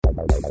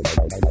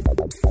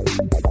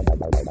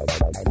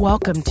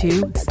Welcome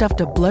to Stuff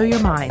to Blow Your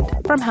Mind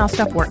from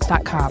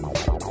HowStuffWorks.com.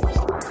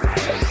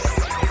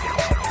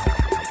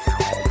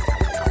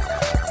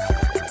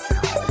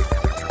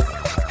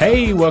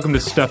 Hey, welcome to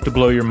Stuff to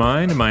Blow Your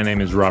Mind. My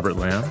name is Robert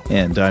Lamb.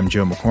 And I'm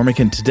Joe McCormick,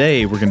 and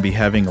today we're going to be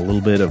having a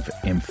little bit of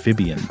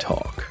amphibian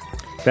talk.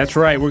 That's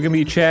right. We're going to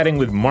be chatting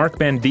with Mark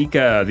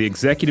Mandica, the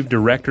Executive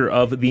Director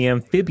of the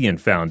Amphibian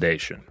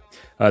Foundation.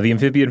 The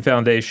Amphibian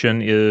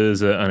Foundation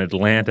is an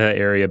Atlanta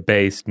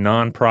area-based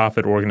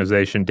nonprofit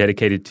organization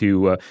dedicated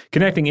to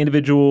connecting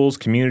individuals,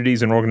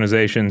 communities, and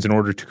organizations in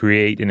order to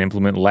create and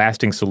implement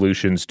lasting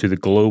solutions to the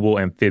global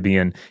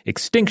amphibian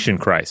extinction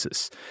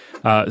crisis.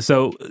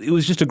 So it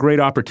was just a great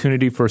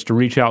opportunity for us to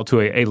reach out to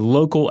a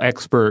local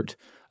expert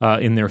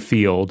in their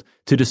field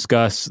to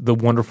discuss the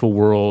wonderful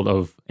world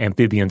of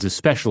amphibians,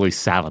 especially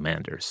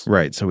salamanders.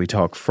 Right. So we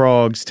talk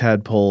frogs,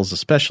 tadpoles,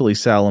 especially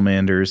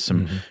salamanders,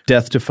 some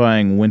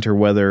death-defying winter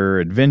weather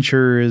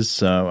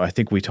adventures. I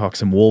think we talk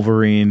some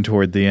Wolverine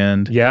toward the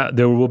end. Yeah,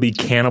 there will be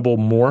cannibal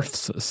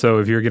morphs. So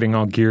if you're getting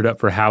all geared up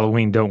for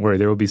Halloween, don't worry.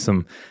 There'll be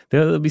some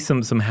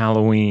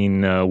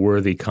Halloween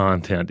worthy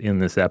content in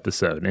this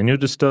episode, and you'll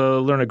just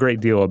learn a great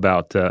deal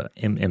about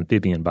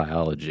amphibian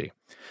biology.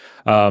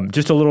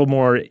 Just a little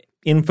more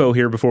info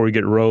here before we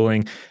get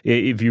rolling.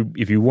 If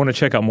you want to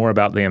check out more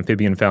about the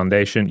Amphibian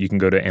Foundation, you can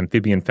go to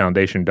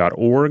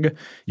amphibianfoundation.org.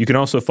 You can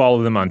also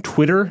follow them on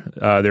Twitter.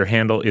 Their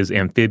handle is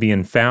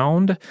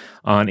amphibianfound.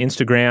 On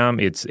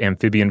Instagram, it's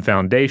Amphibian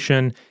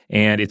Foundation,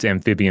 and it's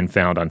Amphibian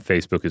Found on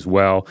Facebook as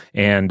well.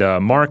 And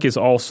Mark is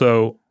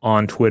also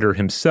on Twitter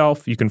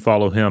himself. You can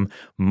follow him,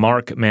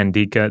 Mark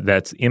Mandica.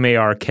 That's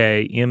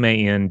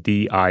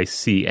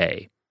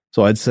MarkMandica.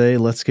 So I'd say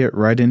let's get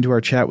right into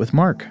our chat with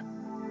Mark.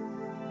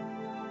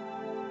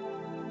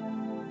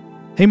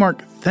 Hey,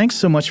 Mark, thanks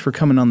so much for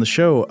coming on the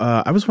show.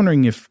 I was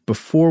wondering if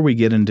before we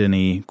get into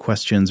any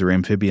questions or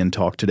amphibian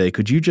talk today,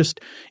 could you just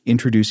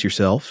introduce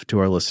yourself to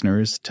our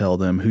listeners, tell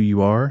them who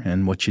you are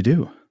and what you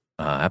do?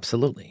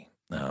 Absolutely.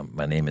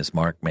 My name is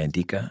Mark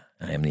Mandica.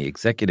 I am the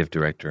Executive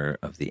Director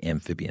of the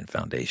Amphibian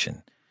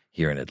Foundation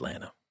here in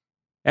Atlanta.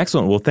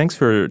 Excellent. Well, thanks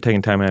for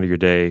taking time out of your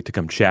day to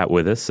come chat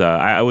with us.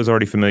 I was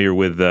already familiar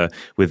with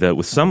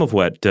some of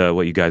what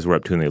you guys were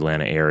up to in the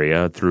Atlanta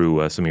area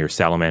through some of your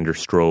salamander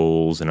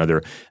strolls and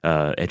other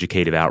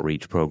educative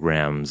outreach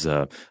programs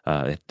in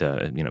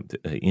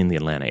the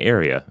Atlanta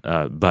area.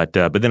 But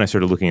then I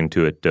started looking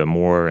into it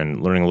more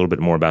and learning a little bit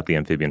more about the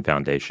Amphibian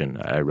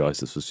Foundation. I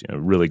realized this was a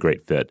really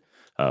great fit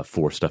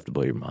for Stuff to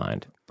Blow Your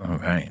Mind. All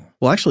right.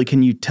 Well, actually,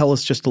 can you tell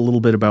us just a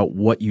little bit about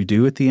what you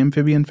do at the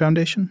Amphibian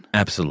Foundation?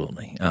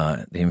 Absolutely.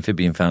 The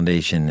Amphibian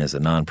Foundation is a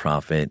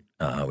nonprofit.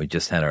 We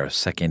just had our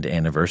second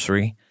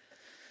anniversary,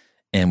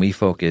 and we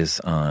focus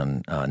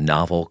on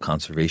novel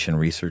conservation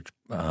research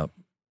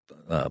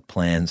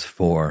plans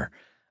for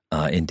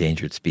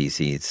endangered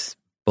species,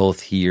 both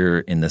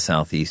here in the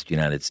Southeast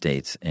United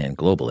States and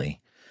globally.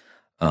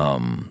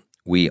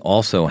 We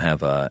also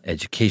have an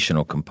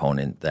educational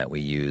component that we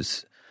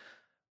use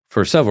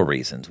for several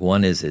reasons.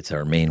 One is it's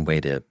our main way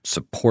to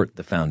support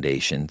the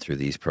foundation through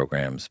these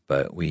programs,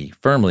 but we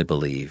firmly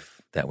believe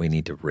that we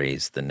need to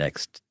raise the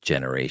next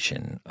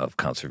generation of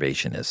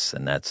conservationists,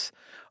 and that's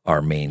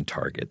our main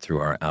target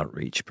through our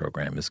outreach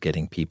program, is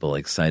getting people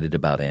excited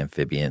about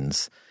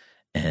amphibians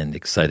and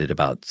excited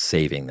about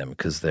saving them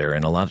because they're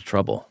in a lot of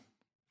trouble.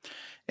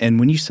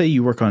 And when you say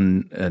you work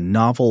on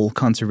novel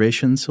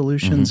conservation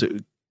solutions,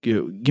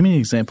 give me an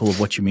example of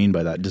what you mean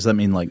by that. Does that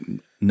mean like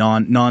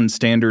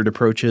non-standard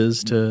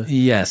approaches to?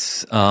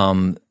 Yes.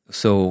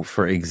 So,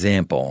 for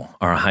example,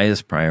 our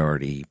highest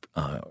priority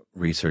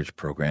research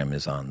program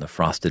is on the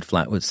frosted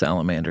flatwood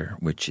salamander,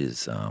 which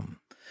is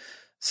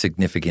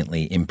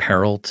significantly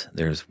imperiled.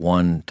 There's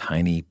one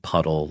tiny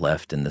puddle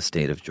left in the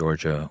state of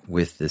Georgia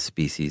with this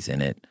species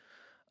in it.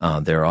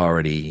 They're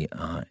already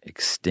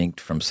extinct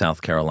from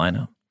South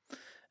Carolina.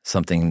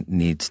 Something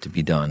needs to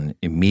be done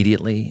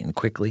immediately and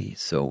quickly.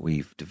 So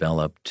we've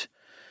developed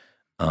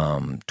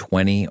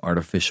 20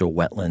 artificial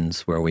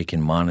wetlands where we can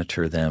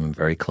monitor them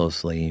very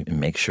closely and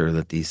make sure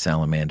that these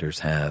salamanders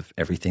have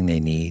everything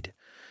they need.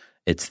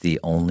 It's the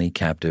only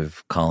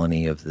captive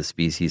colony of the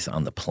species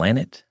on the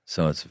planet,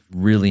 so it's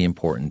really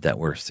important that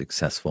we're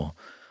successful.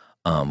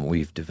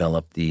 We've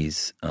developed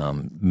these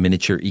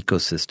miniature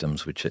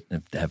ecosystems which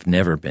have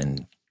never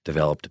been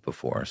developed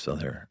before, so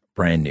they're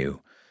brand new.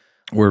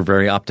 We're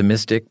very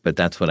optimistic, but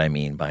that's what I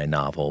mean by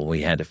novel.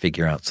 We had to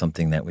figure out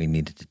something that we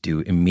needed to do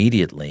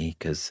immediately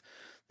because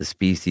the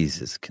species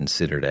is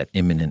considered at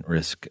imminent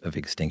risk of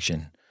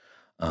extinction.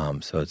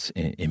 So it's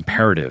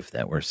imperative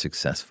that we're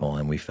successful,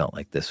 and we felt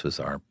like this was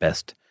our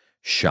best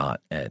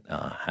shot at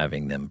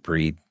having them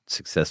breed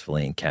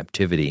successfully in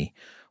captivity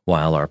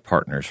while our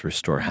partners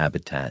restore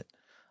habitat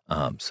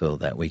so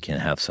that we can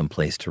have some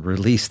place to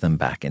release them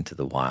back into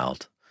the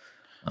wild.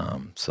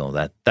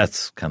 So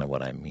that's kind of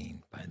what I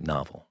mean by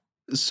novel.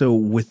 So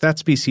with that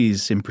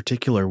species in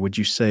particular, would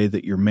you say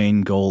that your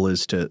main goal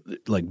is to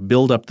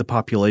build up the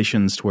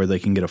populations to where they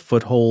can get a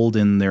foothold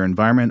in their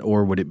environment,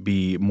 or would it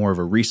be more of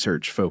a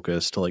research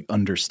focus to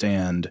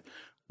understand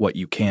what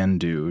you can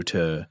do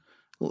to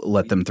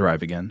let them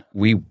thrive again?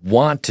 We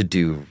want to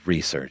do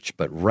research,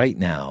 but right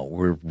now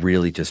we're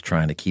really just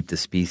trying to keep the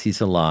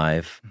species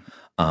alive.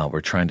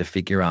 We're trying to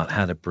figure out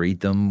how to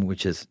breed them,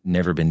 which has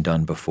never been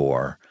done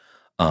before.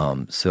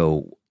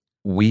 So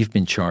we've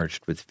been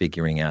charged with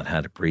figuring out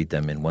how to breed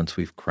them, and once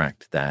we've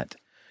cracked that,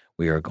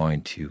 we are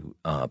going to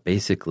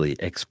basically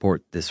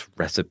export this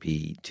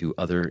recipe to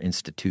other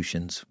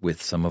institutions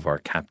with some of our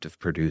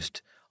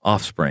captive-produced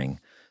offspring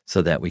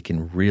so that we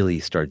can really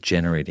start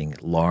generating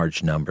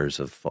large numbers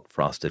of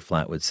frosted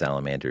flatwood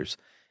salamanders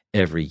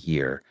every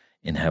year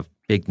and have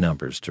big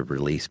numbers to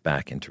release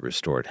back into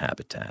restored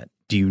habitat.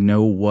 Do you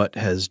know what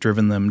has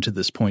driven them to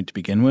this point to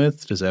begin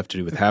with? Does it have to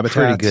do with habitats?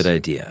 Pretty good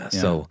idea. Yeah.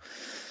 So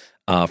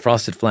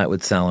frosted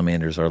flatwood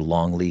salamanders are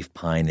longleaf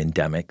pine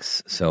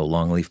endemics. So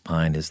longleaf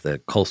pine is the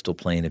coastal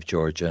plain of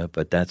Georgia,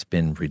 but that's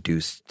been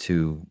reduced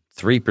to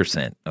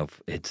 3%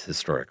 of its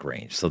historic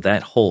range. So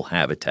that whole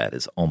habitat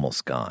is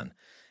almost gone.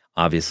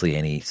 Obviously,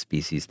 any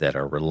species that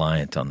are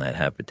reliant on that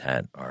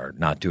habitat are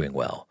not doing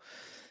well.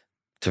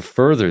 To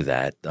further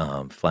that,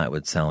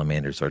 flatwood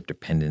salamanders are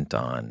dependent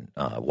on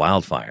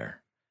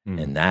wildfire,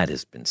 and that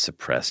has been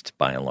suppressed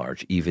by and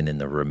large, even in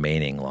the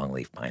remaining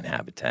longleaf pine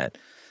habitat.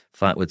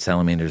 Flatwood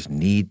salamanders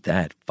need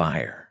that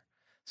fire.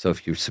 So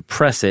if you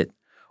suppress it,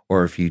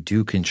 or if you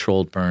do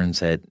controlled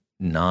burns at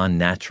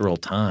non-natural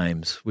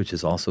times, which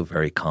is also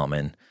very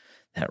common,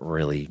 that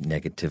really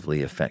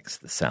negatively affects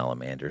the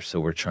salamander. So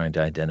we're trying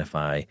to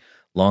identify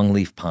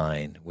longleaf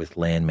pine with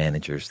land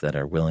managers that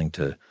are willing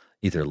to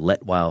either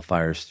let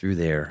wildfires through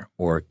there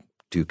or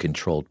do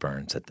controlled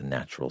burns at the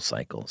natural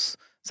cycles.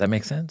 Does that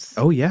make sense?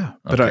 Oh, yeah.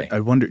 But Okay. I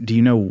wonder, do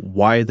you know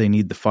why they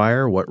need the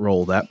fire, what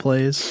role that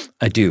plays?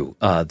 I do.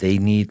 They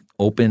need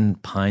open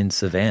pine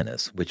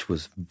savannas, which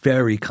was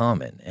very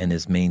common and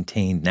is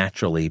maintained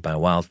naturally by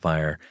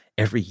wildfire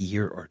every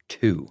year or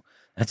two.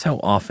 That's how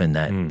often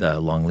that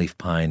longleaf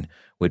pine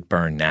would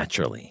burn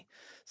naturally.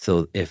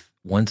 So if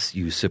once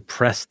you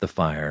suppress the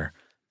fire,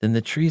 then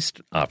the trees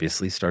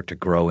obviously start to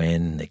grow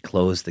in, they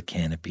close the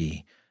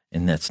canopy,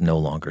 and that's no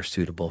longer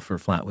suitable for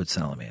flatwood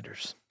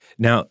salamanders.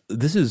 Now,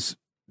 this is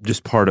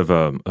just part of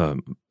a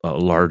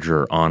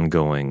larger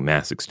ongoing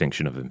mass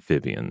extinction of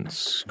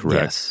amphibians,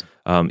 correct? Yes.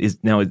 Is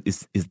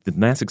the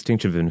mass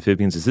extinction of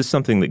amphibians, is this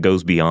something that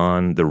goes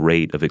beyond the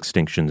rate of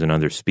extinctions in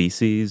other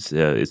species?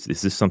 Is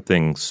this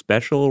something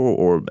special,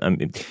 or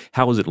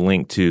how is it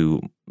linked to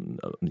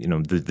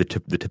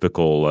the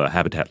typical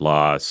habitat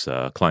loss,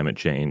 climate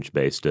change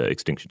based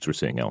extinctions we're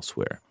seeing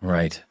elsewhere?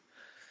 Right.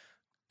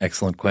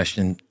 Excellent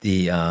question.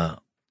 The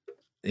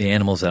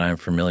animals that I'm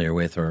familiar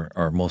with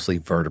are mostly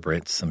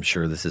vertebrates. I'm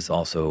sure this is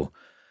also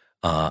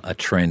a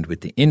trend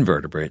with the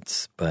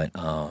invertebrates, but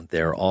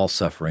they're all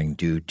suffering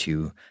due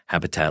to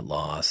habitat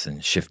loss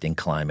and shifting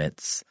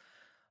climates.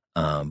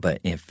 But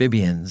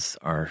amphibians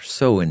are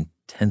so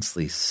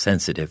intensely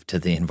sensitive to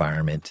the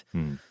environment.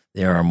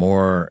 There are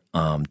more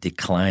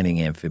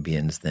declining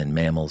amphibians than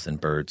mammals and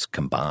birds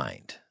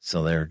combined.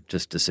 So they're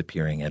just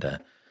disappearing at a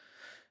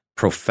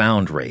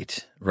profound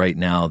rate. Right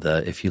now,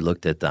 if you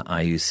looked at the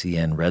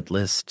IUCN Red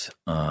List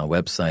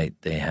website,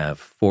 they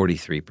have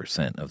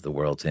 43% of the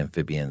world's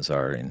amphibians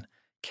are in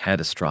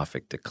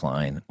catastrophic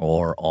decline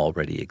or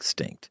already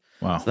extinct.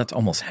 Wow. So that's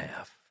almost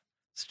half.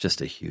 It's just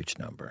a huge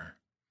number.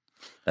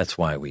 That's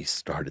why we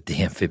started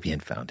the Amphibian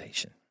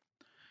Foundation.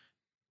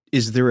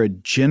 Is there a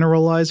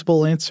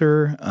generalizable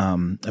answer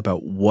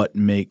about what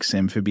makes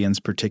amphibians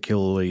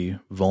particularly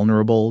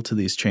vulnerable to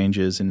these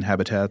changes in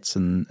habitats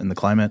and the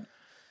climate?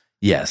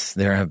 Yes,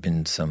 there have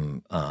been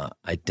some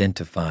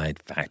identified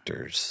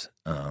factors,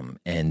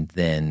 and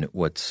then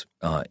what's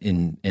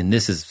and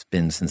this has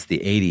been since the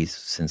 80s,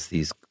 since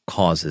these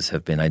causes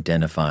have been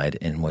identified,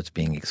 and what's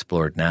being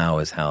explored now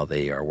is how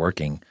they are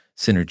working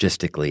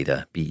synergistically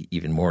to be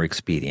even more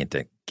expedient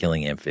at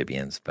killing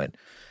amphibians. But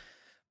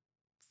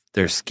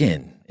their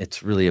skin,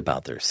 it's really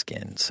about their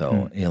skin.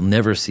 So you'll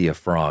never see a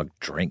frog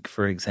drink,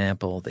 for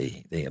example.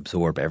 They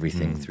absorb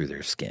everything through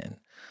their skin.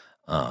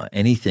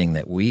 Anything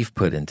that we've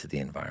put into the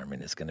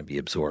environment is going to be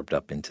absorbed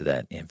up into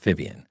that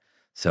amphibian.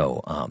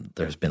 So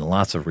there's been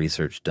lots of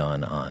research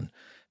done on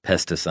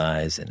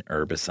pesticides and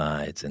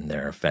herbicides and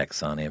their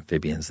effects on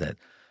amphibians that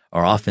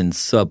are often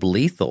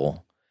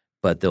sublethal,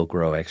 but they'll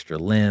grow extra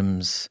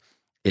limbs.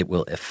 It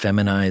will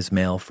effeminize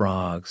male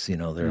frogs.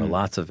 There are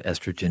lots of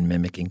estrogen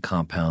mimicking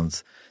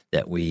compounds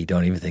that we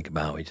don't even think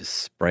about. We just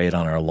spray it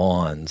on our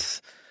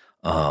lawns,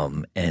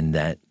 and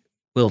that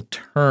will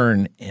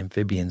turn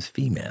amphibians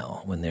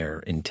female when they're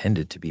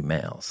intended to be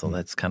male. So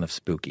that's kind of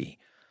spooky.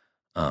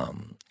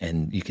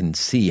 And you can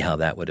see how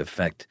that would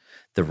affect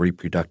the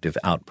reproductive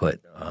output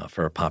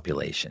for a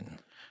population.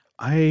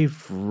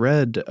 I've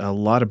read a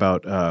lot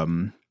about,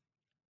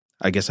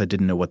 I guess I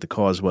didn't know what the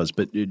cause was,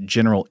 but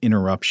general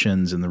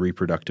interruptions in the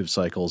reproductive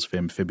cycles of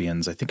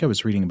amphibians. I think I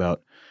was reading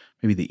about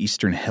maybe the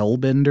eastern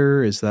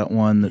hellbender. Is that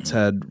one that's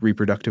had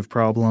reproductive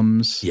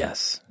problems?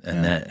 Yes,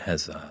 and that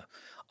has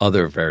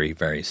other very,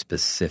 very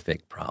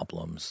specific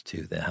problems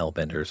too. The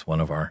hellbender is one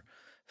of our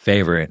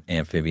favorite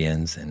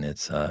amphibians, and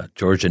it's a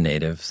Georgia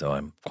native, so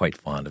I'm quite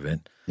fond of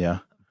it. Yeah.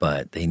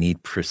 But they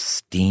need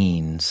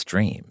pristine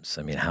streams.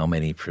 I mean, how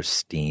many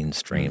pristine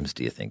streams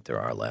do you think there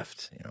are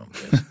left?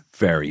 There's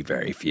very,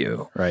 very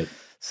few. Right.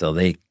 So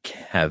they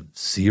have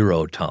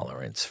zero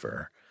tolerance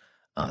for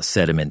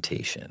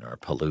sedimentation or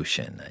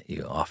pollution that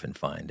you often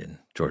find in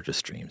Georgia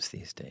streams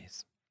these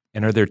days.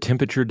 And are there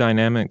temperature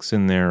dynamics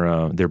in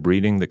their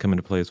breeding that come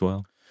into play as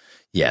well?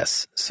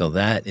 Yes. So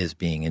that is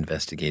being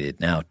investigated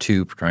now,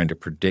 too, trying to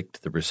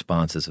predict the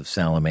responses of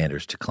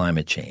salamanders to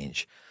climate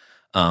change.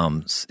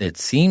 It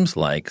seems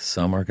like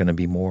some are going to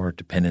be more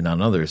dependent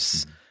on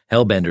others.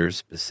 Hellbenders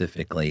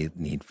specifically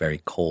need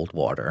very cold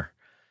water,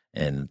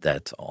 and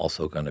that's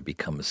also going to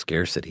become a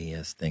scarcity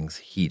as things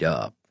heat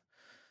up.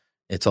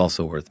 It's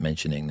also worth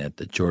mentioning that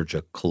the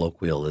Georgia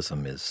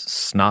colloquialism is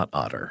snot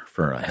otter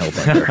for a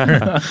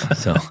hellbender.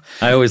 So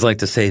I always like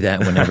to say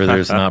that whenever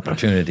there's an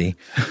opportunity.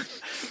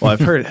 Well,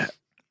 I've heard,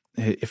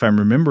 if I'm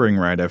remembering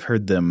right, I've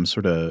heard them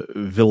sort of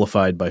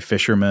vilified by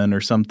fishermen or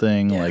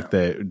something. Yeah. Like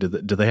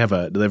do they have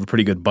a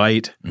pretty good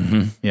bite?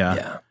 Mm-hmm.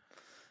 Yeah.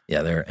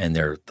 Yeah,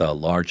 they're the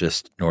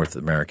largest North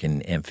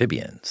American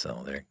amphibian,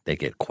 so they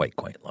get quite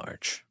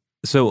large.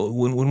 So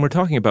when we're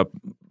talking about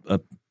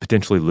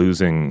potentially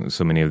losing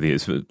so many of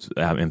these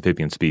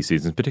amphibian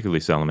species, and particularly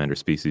salamander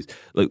species,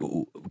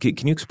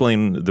 can you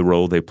explain the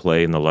role they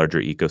play in the larger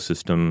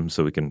ecosystem,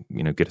 so we can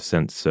get a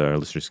sense, our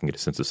listeners can get a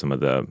sense of some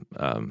of the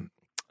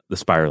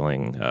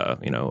spiraling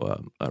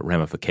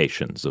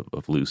ramifications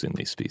of losing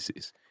these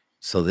species?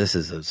 So this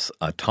is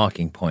a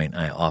talking point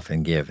I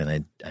often give,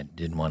 and I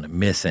didn't want to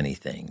miss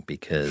anything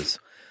because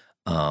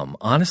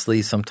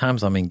honestly,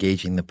 sometimes I'm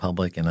engaging the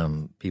public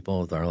and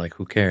people are like,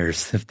 who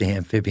cares if the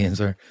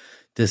amphibians are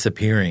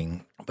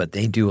disappearing? But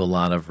they do a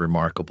lot of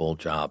remarkable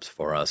jobs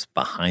for us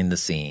behind the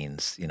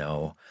scenes.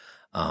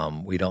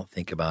 We don't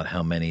think about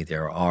how many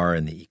there are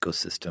in the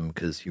ecosystem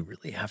because you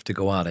really have to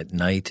go out at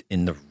night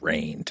in the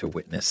rain to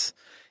witness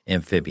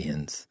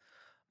amphibians.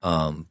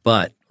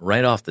 But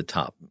right off the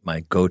top,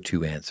 my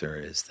go-to answer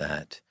is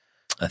that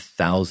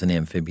 1,000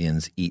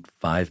 amphibians eat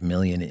 5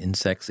 million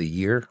insects a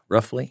year,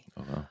 roughly,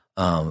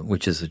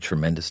 which is a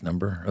tremendous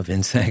number of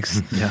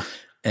insects. Yeah.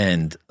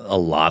 And a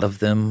lot of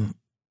them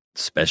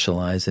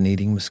specialize in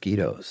eating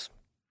mosquitoes.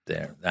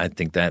 I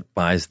think that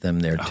buys them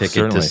their ticket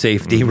certainly. to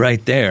safety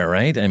right there,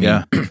 right? I mean,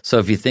 Yeah. So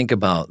if you think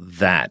about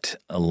that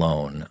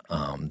alone,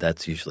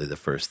 that's usually the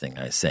first thing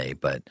I say.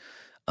 But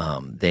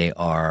there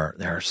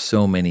are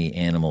so many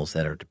animals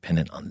that are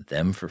dependent on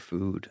them for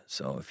food.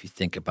 So if you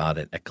think about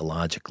it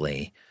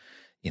ecologically,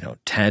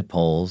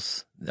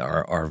 tadpoles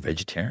are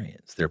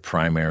vegetarians. They're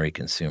primary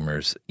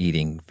consumers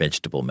eating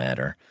vegetable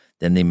matter.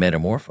 Then they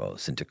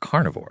metamorphose into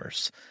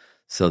carnivores.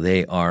 So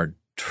they are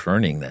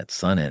turning that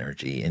sun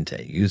energy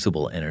into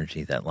usable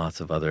energy that lots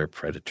of other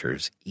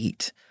predators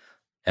eat.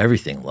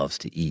 Everything loves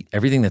to eat.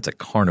 Everything that's a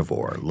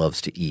carnivore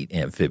loves to eat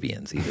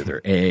amphibians, either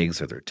their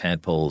eggs or their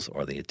tadpoles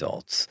or the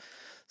adults.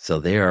 So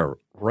they are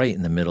right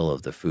in the middle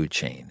of the food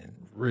chain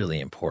and really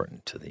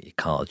important to the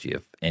ecology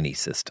of any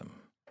system.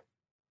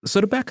 So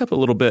to back up a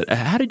little bit,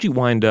 how did you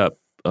wind up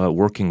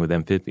working with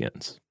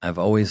amphibians? I've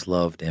always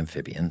loved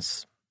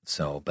amphibians.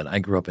 But I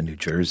grew up in New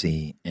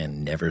Jersey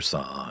and never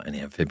saw an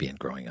amphibian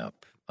growing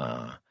up.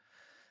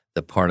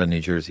 The part of New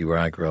Jersey where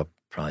I grew up,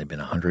 probably been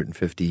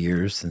 150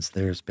 years since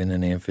there's been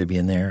an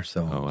amphibian there.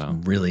 So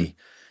it's really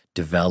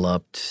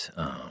developed.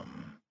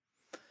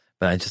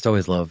 But I just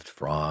always loved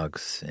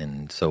frogs.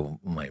 And so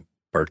my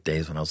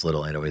birthdays when I was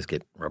little, I'd always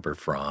get rubber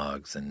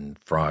frogs and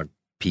frog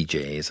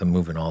PJs. I'm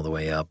moving all the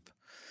way up.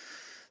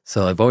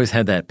 So I've always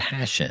had that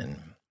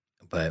passion.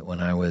 But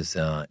when I was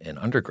in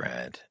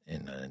undergrad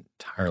in an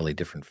entirely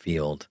different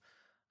field,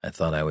 I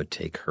thought I would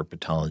take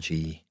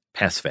herpetology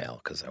pass-fail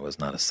because I was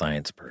not a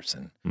science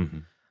person.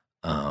 Mm-hmm.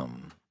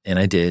 And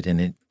I did, and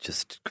it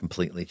just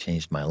completely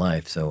changed my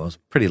life. So I was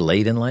pretty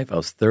late in life. I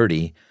was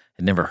 30.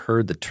 I'd never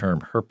heard the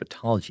term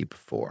herpetology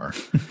before,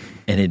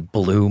 and it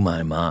blew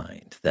my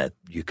mind that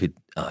you could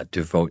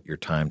devote your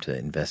time to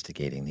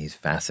investigating these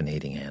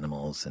fascinating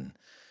animals. And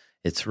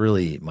it's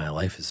really, my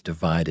life is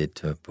divided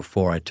to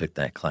before I took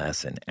that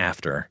class and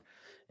after.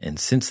 And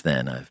since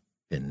then, I've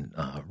been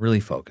really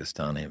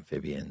focused on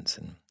amphibians,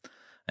 and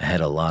I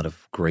had a lot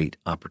of great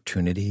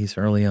opportunities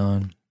early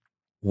on.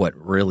 What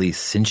really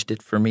cinched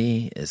it for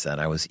me is that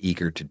I was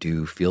eager to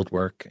do field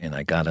work, and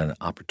I got an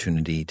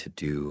opportunity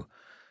to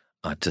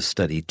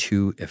study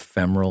 2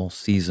 ephemeral,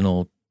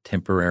 seasonal,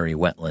 temporary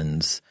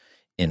wetlands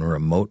in a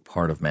remote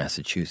part of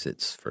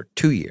Massachusetts for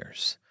 2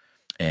 years.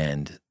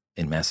 And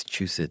in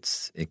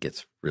Massachusetts, it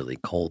gets really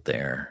cold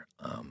there.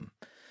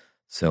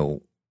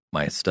 So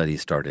my study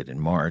started in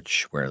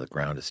March, where the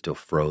ground is still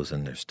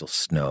frozen, there's still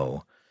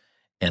snow.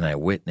 And I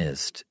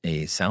witnessed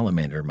a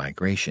salamander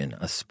migration,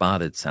 a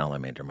spotted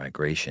salamander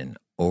migration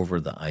over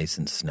the ice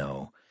and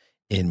snow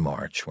in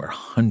March, where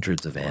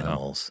hundreds of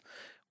animals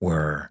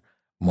were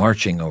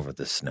marching over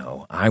the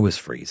snow. I was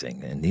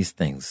freezing, and these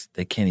things,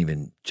 they can't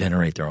even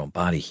generate their own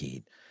body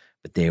heat,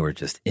 but they were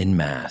just en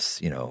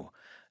masse,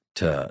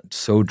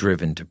 so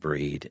driven to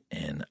breed,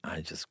 and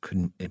I just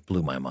couldn't. It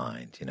blew my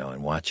mind,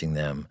 and watching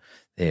them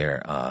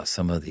there.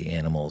 Some of the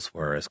animals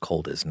were as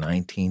cold as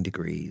 19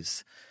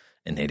 degrees,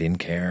 and they didn't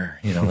care.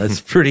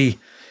 That's pretty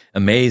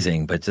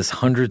amazing. But just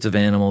hundreds of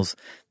animals.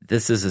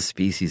 This is a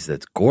species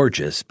that's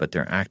gorgeous, but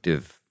they're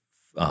active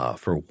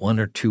for 1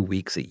 or 2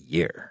 weeks a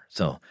year.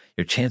 So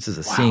your chances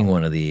of seeing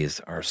one of these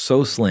are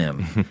so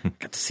slim.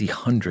 Got to see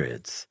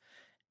hundreds.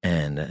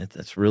 And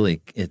that's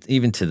really,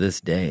 even to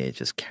this day, it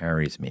just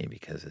carries me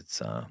because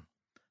it's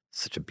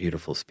such a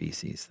beautiful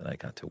species that I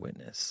got to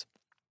witness.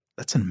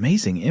 That's an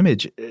amazing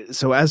image.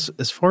 So as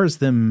far as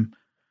them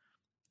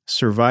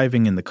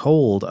surviving in the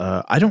cold,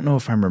 I don't know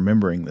if I'm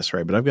remembering this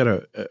right, but I've got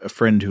a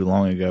friend who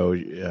long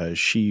ago,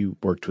 she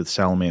worked with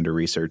salamander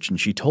research, and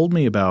she told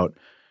me about,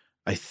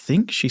 I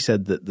think she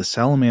said that the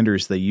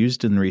salamanders they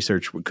used in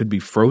research could be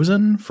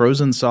frozen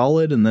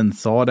solid, and then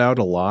thawed out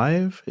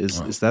alive.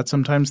 Is that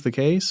sometimes the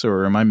case,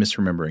 or am I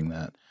misremembering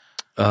that?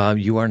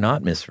 You are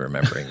not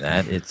misremembering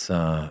that. It's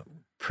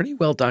pretty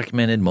well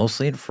documented,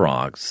 mostly in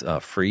frogs.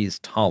 Freeze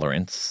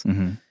tolerance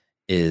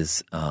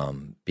is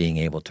being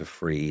able to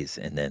freeze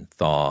and then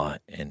thaw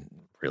and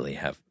really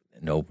have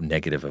no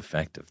negative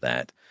effect of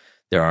that.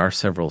 There are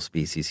several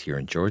species here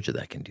in Georgia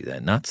that can do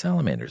that. Not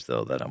salamanders,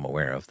 though, that I'm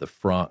aware of.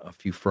 A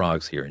few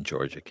frogs here in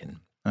Georgia can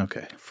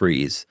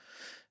freeze.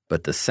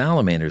 But the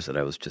salamanders that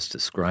I was just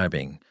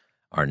describing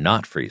are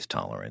not freeze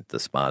tolerant, the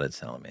spotted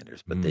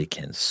salamanders, but they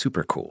can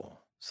supercool.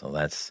 So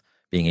that's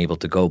being able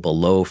to go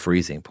below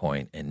freezing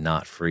point and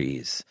not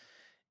freeze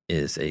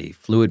is a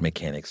fluid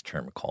mechanics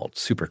term called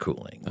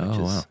supercooling, which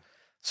is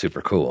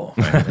super cool.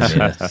 Right? I mean,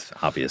 that's an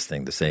obvious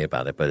thing to say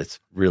about it, but it's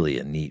really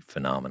a neat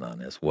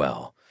phenomenon as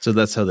well. So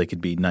that's how they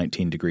could be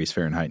 19 degrees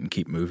Fahrenheit and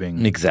keep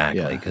moving?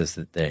 Exactly, because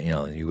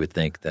you would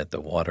think that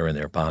the water in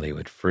their body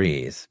would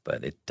freeze,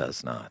 but it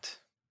does not.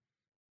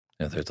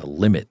 There's a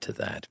limit to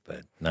that,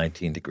 but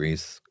 19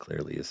 degrees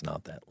clearly is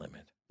not that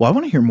limit. Well, I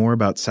want to hear more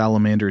about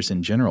salamanders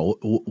in general.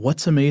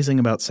 What's amazing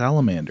about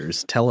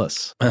salamanders? Tell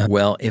us.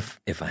 Well, if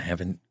I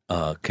haven't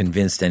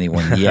convinced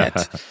anyone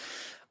yet,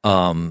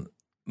 one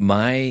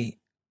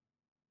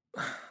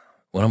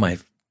of my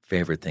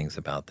favorite things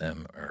about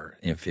them, or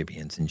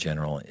amphibians in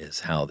general,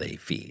 is how they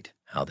feed,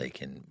 how they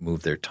can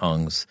move their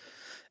tongues.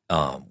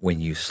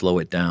 When you slow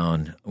it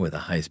down with a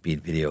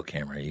high-speed video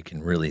camera, you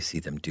can really see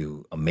them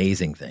do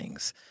amazing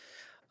things.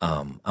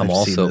 I've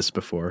seen this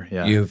before.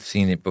 Yeah, you've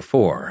seen it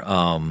before.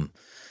 I'm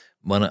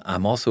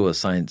also a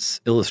science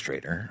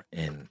illustrator,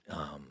 and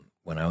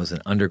when I was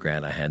an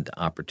undergrad, I had the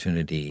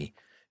opportunity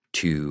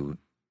to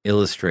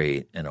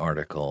illustrate an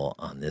article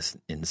on this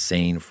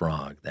insane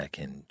frog that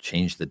can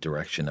change the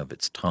direction of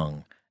its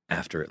tongue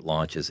after it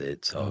launches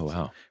it.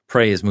 So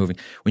prey is moving.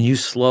 When you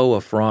slow a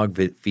frog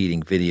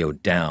feeding video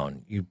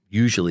down, you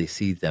usually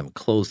see them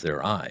close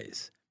their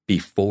eyes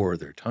before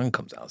their tongue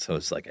comes out. So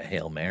it's like a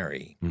Hail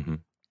Mary. Mm-hmm.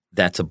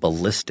 That's a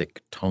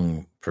ballistic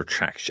tongue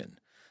protraction.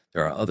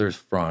 There are other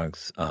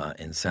frogs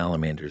and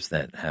salamanders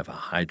that have a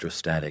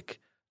hydrostatic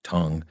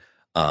tongue,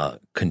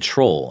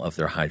 control of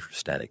their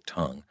hydrostatic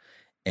tongue.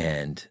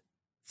 And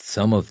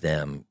some of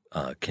them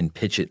can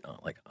pitch it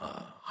like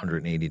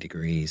 180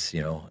 degrees,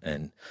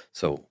 and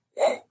so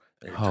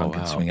their tongue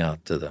can swing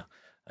out to the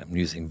 – I'm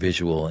using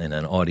visual in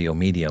an audio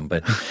medium,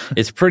 but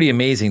it's pretty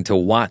amazing to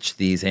watch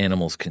these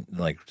animals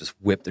just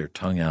whip their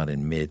tongue out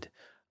in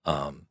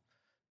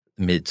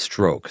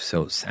mid-stroke.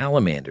 So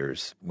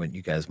salamanders, what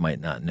you guys might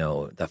not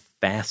know, the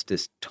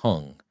fastest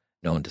tongue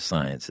known to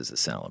science is a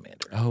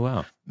salamander. Oh,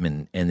 wow.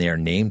 And they are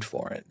named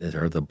for it.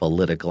 They're the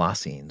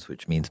bolitoglossines,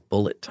 which means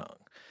bullet tongue.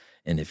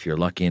 And if you're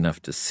lucky enough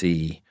to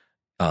see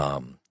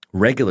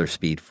regular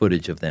speed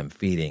footage of them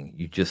feeding,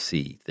 you just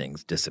see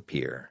things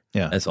disappear.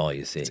 Yeah. That's all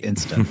you see. It's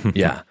instant.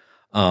 Yeah.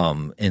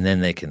 And then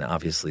they can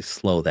obviously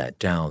slow that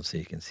down so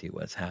you can see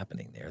what's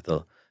happening there.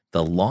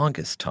 The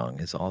longest tongue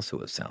is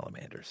also a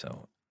salamander.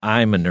 So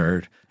I'm a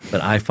nerd,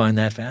 but I find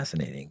that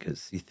fascinating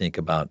because you think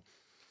about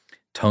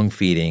tongue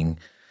feeding.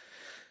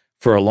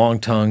 For a long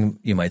tongue,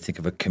 you might think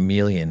of a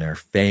chameleon. They're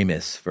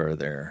famous for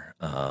their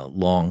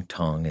long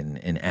tongue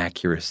and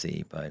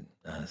accuracy, but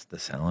the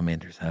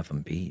salamanders have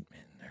them beat,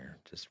 and they're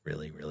just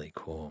really, really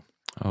cool.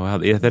 Oh, wow.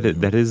 Yeah,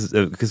 that is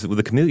because with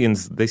the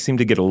chameleons, they seem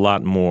to get a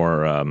lot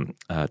more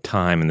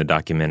time in the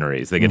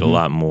documentaries. They get a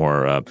lot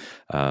more of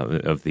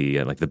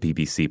the like the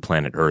BBC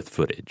Planet Earth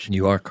footage.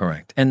 You are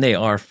correct. And they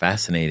are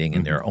fascinating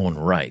in their own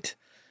right,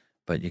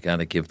 but you got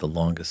to give the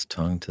longest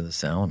tongue to the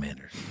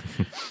salamanders.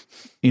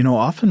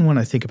 Often when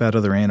I think about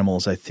other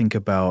animals, I think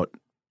about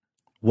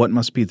what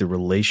must be the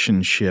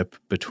relationship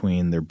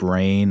between their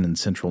brain and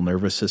central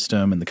nervous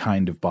system and the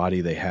kind of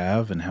body they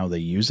have and how they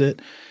use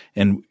it.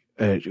 And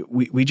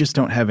we just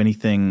don't have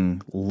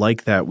anything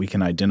like that we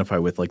can identify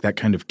with, like that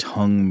kind of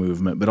tongue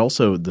movement, but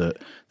also the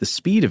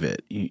speed of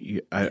it.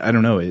 I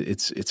don't know.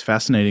 It's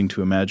fascinating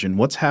to imagine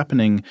what's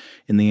happening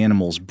in the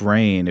animal's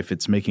brain if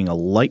it's making a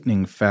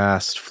lightning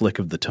fast flick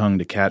of the tongue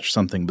to catch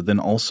something, but then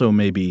also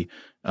maybe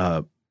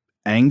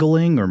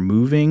angling or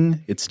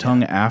moving its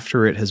tongue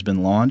after it has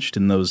been launched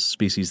in those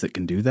species that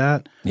can do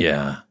that?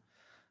 Yeah.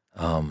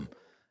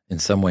 In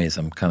some ways,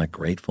 I'm kind of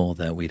grateful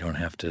that we don't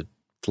have to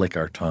flick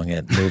our tongue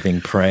at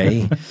moving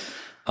prey.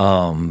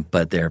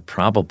 But there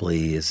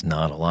probably is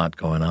not a lot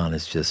going on.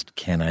 It's just,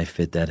 can I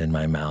fit that in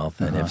my mouth?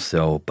 And if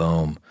so,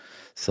 boom.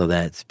 So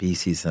that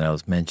species that I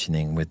was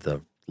mentioning with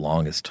the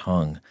longest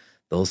tongue,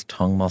 those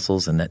tongue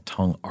muscles and that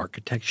tongue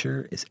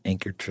architecture is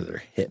anchored to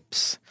their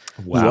hips.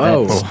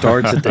 Wow. That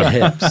starts at the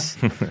hips,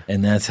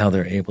 and that's how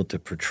they're able to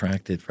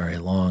protract it very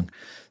long.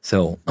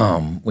 So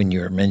when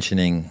you're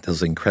mentioning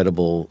those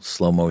incredible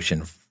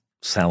slow-motion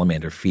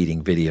salamander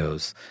feeding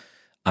videos,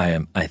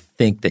 I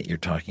think that you're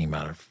talking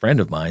about a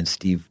friend of mine,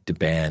 Steve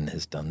DeBan,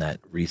 has done that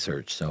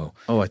research. So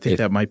I think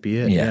that might be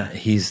it. Yeah,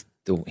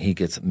 he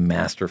gets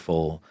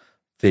masterful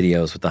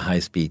videos with the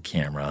high-speed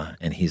camera,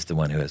 and he's the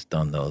one who has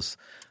done those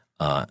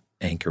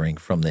anchoring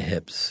from the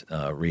hips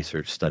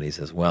research studies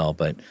as well.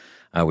 But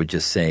I would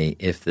just say,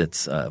 if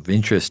it's of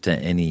interest to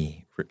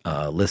any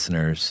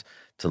listeners,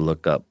 to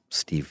look up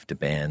Steve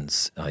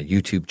DeBan's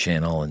YouTube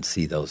channel and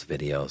see those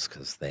videos,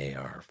 because they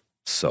are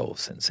so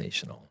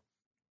sensational.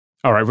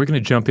 All right, we're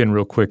going to jump in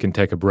real quick and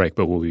take a break,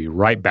 but we'll be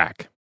right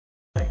back.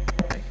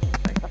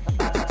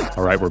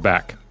 All right, we're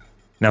back.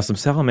 Now, some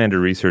salamander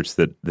research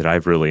that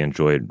I've really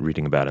enjoyed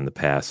reading about in the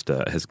past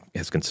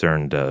has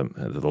concerned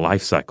the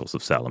life cycles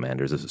of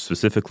salamanders,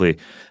 specifically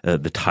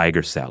the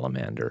tiger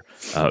salamander.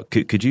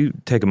 Could you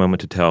take a moment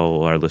to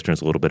tell our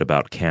listeners a little bit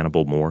about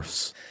cannibal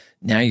morphs?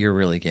 Now you're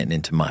really getting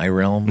into my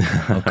realm,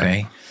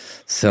 okay?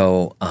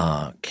 So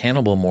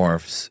cannibal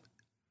morphs,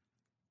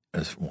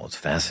 it's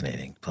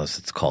fascinating. Plus,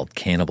 it's called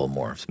cannibal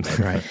morphs. But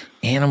Right.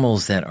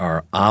 Animals that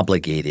are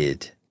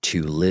obligated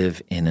to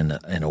live in a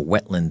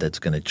wetland that's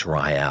going to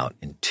dry out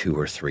in 2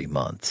 or 3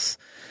 months.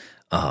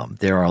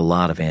 There are a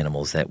lot of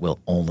animals that will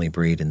only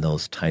breed in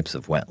those types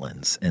of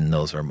wetlands, and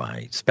those are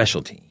my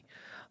specialty.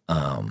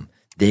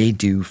 They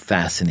do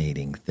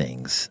fascinating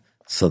things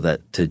so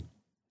that to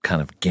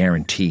kind of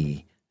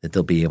guarantee that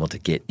they'll be able to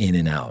get in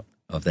and out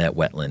of that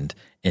wetland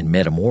and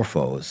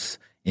metamorphose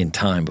in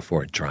time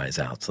before it dries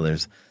out. So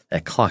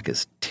that clock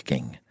is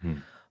ticking.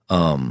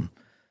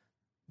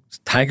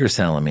 Tiger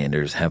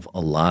salamanders have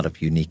a lot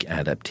of unique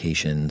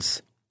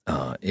adaptations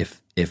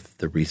if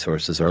the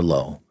resources are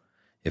low,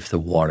 if the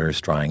water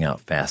is drying out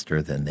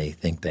faster than they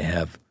think they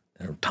have,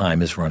 or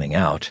time is running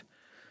out.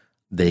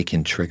 They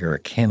can trigger a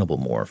cannibal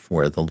morph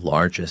where the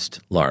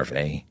largest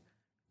larvae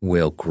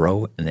will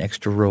grow an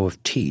extra row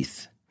of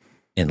teeth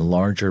in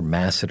larger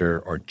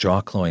masseter or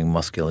jaw-clawing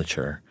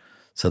musculature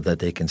so that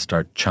they can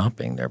start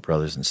chomping their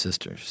brothers and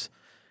sisters.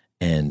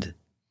 And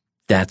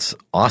that's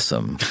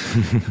awesome.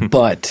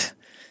 But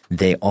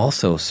they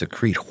also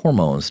secrete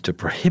hormones to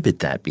prohibit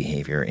that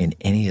behavior in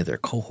any of their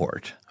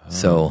cohort.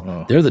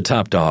 They're the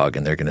top dog,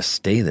 and they're going to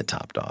stay the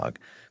top dog.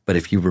 But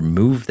if you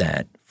remove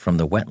that from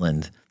the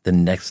wetland, the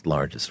next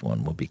largest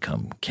one will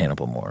become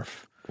cannibal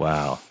morph.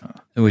 Wow.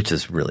 Which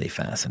is really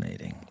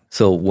fascinating.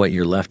 So what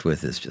you're left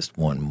with is just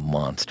one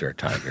monster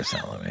tiger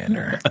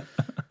salamander.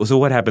 So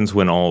what happens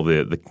when all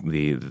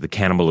the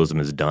cannibalism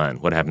is done?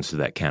 What happens to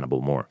that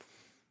cannibal morph?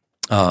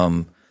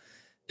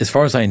 As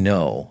far as I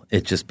know,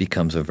 it just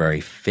becomes a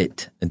very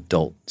fit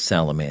adult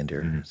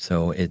salamander. Mm-hmm.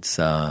 So it's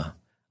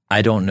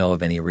I don't know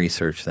of any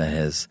research that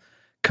has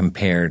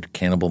compared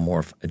cannibal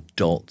morph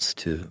adults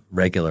to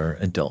regular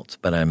adults,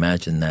 but I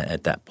imagine that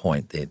at that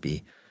point they'd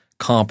be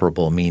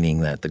comparable, meaning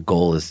that the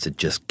goal is to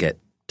just get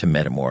to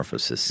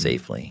metamorphosis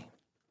safely.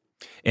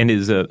 And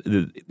is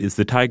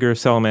the tiger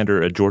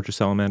salamander a Georgia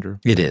salamander?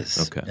 It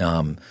is.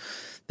 Okay.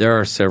 There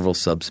are several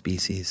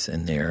subspecies,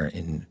 and they're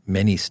in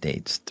many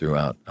states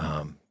throughout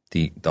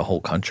the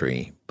whole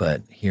country.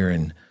 But here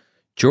in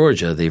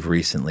Georgia, they've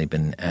recently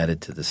been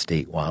added to the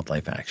state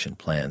wildlife action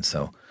plan.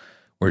 So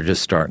we're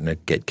just starting to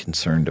get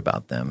concerned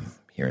about them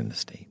here in the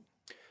state.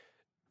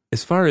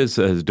 As far as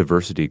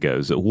diversity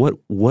goes,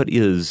 what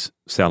is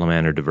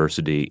salamander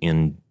diversity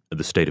in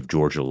the state of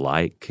Georgia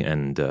like,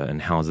 and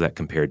how is that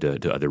compared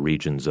to other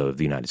regions of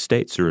the United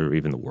States or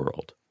even the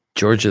world?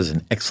 Georgia is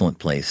an excellent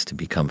place to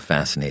become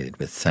fascinated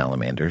with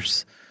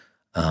salamanders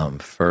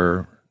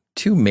for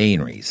two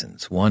main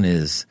reasons. One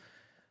is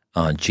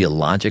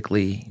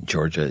geologically,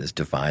 Georgia is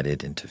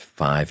divided into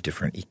 5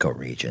 different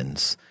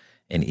ecoregions,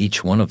 and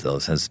each one of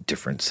those has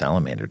different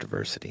salamander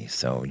diversity.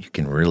 So you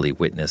can really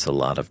witness a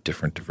lot of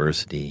different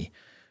diversity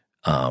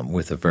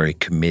with a very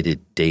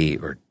committed day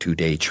or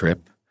 2-day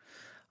trip.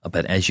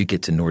 But as you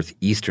get to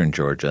northeastern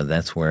Georgia,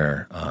 that's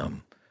where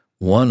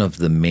one of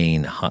the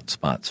main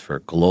hotspots for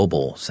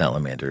global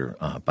salamander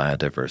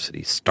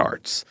biodiversity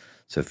starts.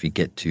 So if you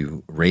get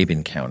to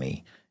Rabun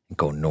County and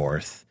go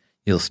north,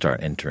 you'll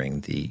start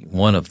entering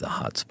one of the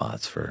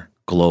hotspots for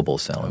global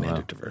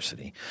salamander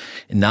diversity.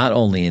 And not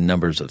only in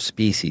numbers of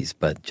species,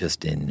 but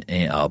just in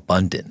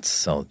abundance.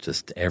 So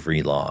just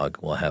every log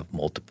will have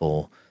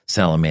multiple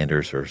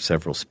salamanders or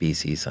several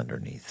species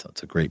underneath. So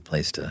it's a great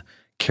place to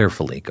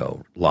carefully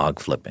go log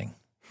flipping.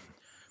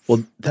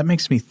 Well, that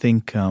makes me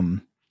think,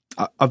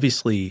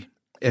 obviously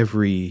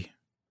every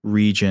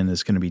region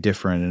is going to be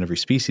different and every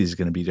species is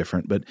going to be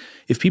different. But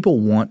if people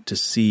want to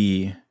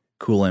see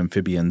cool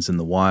amphibians in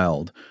the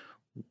wild,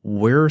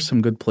 where are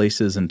some good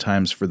places and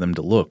times for them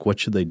to look? What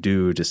should they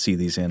do to see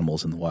these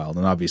animals in the wild?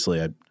 And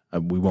obviously,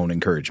 we won't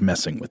encourage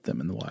messing with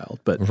them in the wild,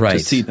 but to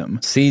see them.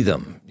 See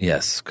them,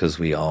 yes, because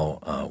we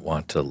all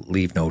want to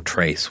leave no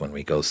trace when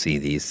we go see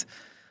these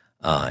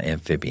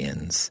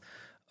amphibians.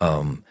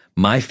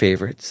 My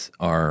favorites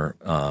are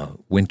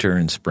winter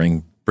and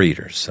spring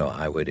breeders. So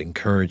I would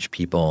encourage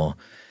people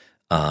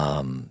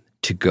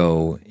to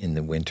go in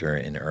the winter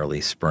and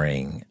early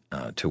spring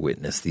to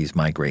witness these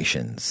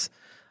migrations.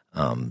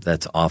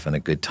 That's often a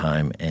good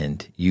time,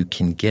 and you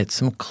can get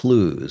some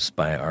clues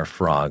by our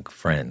frog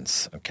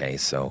friends. Okay,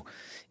 so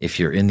if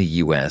you're in the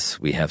U.S.,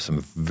 we have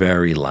some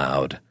very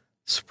loud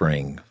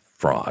spring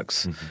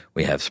frogs. Mm-hmm.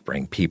 We have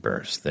spring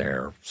peepers.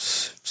 They're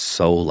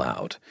so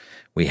loud.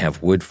 We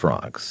have wood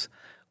frogs.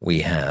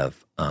 We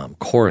have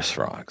chorus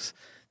frogs.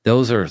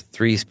 Those are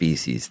three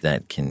species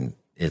that can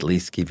at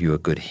least give you a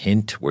good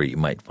hint where you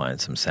might find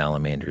some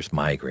salamanders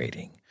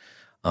migrating.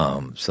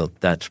 So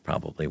that's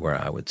probably where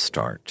I would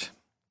start.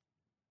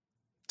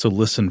 So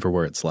listen for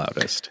where it's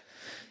loudest.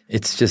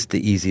 It's just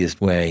the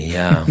easiest way,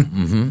 yeah.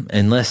 Mm-hmm.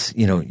 Unless,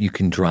 you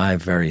can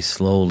drive very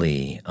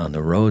slowly on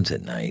the roads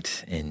at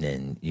night, and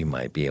then you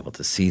might be able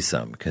to see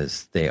some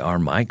because they are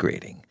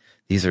migrating.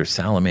 These are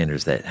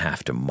salamanders that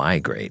have to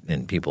migrate,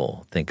 and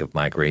people think of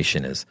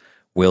migration as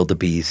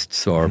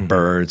wildebeests or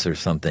birds or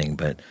something,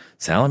 but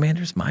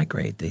salamanders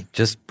migrate. They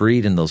just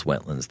breed in those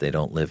wetlands. They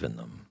don't live in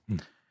them.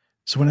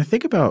 So when I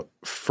think about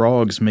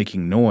frogs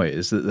making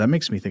noise, that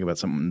makes me think about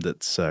something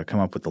that's come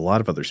up with a lot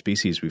of other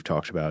species we've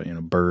talked about,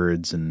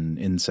 birds and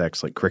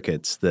insects like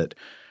crickets, that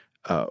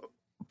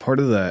part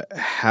of the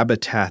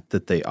habitat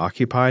that they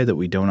occupy that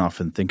we don't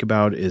often think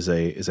about is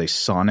a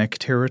sonic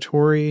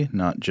territory,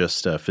 not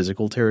just a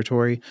physical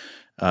territory.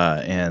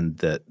 And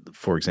that,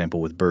 for example,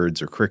 with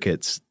birds or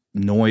crickets,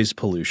 noise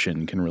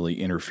pollution can really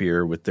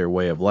interfere with their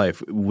way of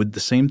life. Would the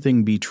same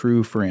thing be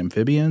true for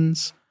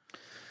amphibians?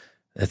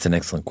 That's an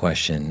excellent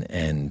question,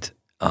 and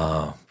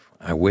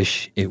I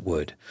wish it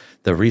would.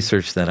 The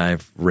research that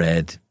I've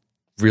read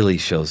really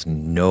shows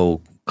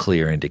no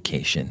clear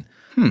indication.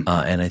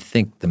 And I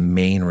think the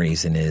main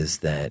reason is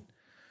that,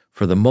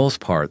 for the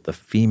most part, the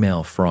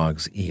female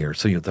frog's ear,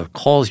 so the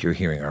calls you're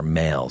hearing are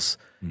males.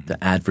 Mm-hmm.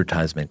 The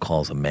advertisement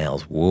calls of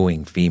males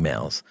wooing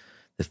females.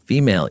 The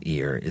female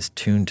ear is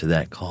tuned to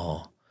that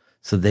call,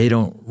 so they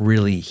don't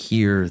really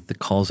hear the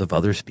calls of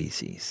other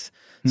species.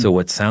 So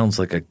what sounds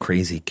like a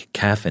crazy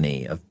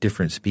cacophony of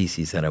different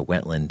species at a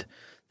wetland,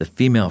 the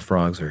female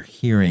frogs are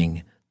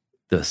hearing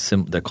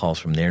the calls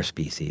from their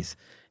species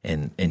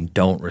and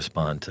don't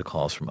respond to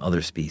calls from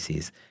other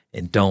species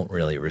and don't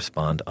really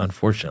respond,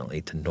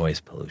 unfortunately, to noise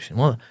pollution.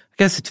 Well, I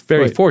guess it's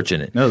very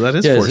fortunate. No, that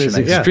is fortunate. It's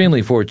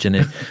extremely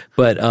fortunate.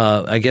 But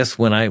I guess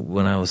when I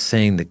was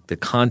saying the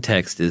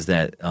context is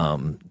that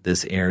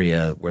this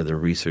area where the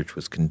research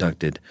was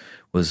conducted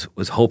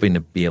was hoping to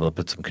be able to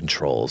put some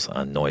controls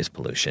on noise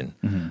pollution,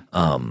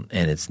 and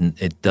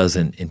it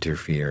doesn't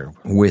interfere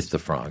with the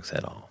frogs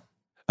at all.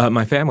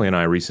 My family and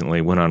I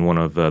recently went on one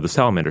of the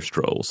salamander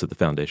strolls that the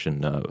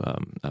foundation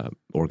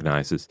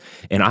organizes,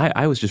 and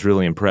I was just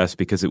really impressed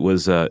because it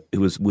was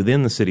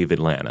within the city of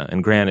Atlanta.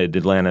 And granted,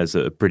 Atlanta is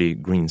a pretty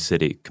green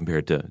city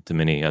compared to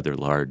many other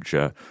large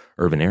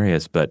urban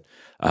areas, but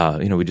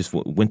we just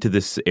went to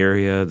this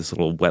area, this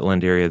little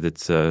wetland area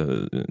that's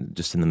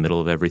just in the middle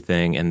of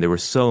everything, and there were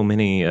so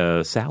many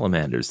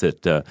salamanders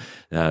that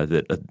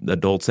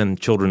adults and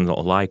children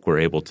alike were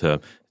able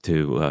to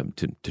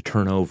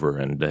turn over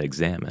and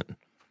examine.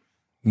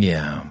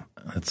 Yeah,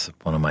 that's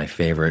one of my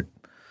favorite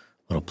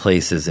little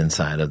places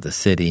inside of the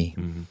city.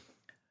 Mm-hmm.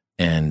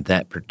 And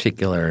that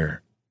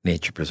particular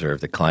nature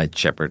preserve, the Clyde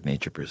Shepherd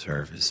Nature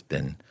Preserve, has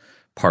been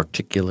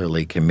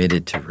particularly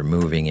committed to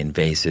removing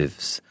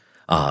invasive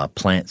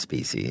plant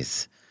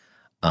species.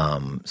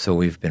 So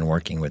we've been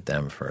working with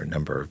them for a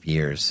number of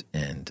years.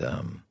 And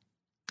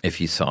if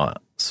you saw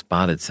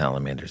spotted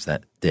salamanders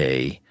that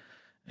day,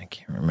 I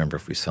can't remember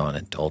if we saw an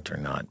adult or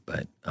not,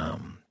 but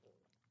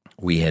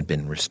we had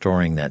been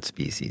restoring that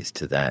species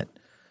to that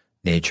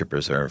nature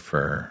preserve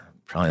for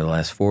probably the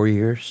last 4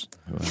 years.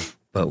 Wow.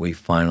 But we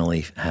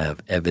finally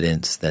have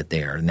evidence that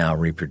they are now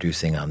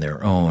reproducing on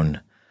their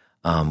own,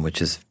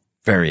 which is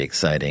very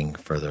exciting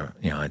for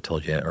I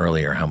told you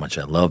earlier how much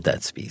I love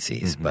that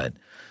species, but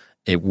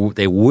they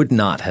would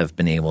not have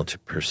been able to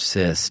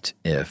persist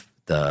if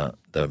the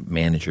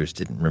managers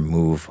didn't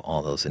remove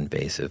all those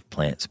invasive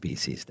plant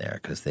species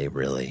there, because they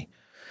really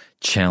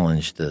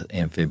challenge the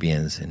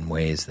amphibians in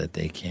ways that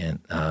they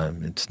can't.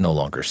 It's no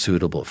longer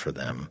suitable for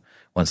them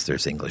once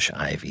there's English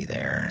ivy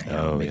there.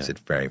 It makes it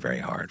very, very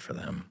hard for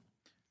them.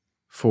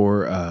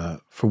 For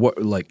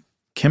what, like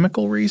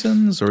chemical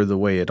reasons, or the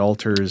way it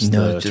alters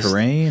the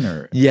terrain?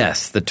 Or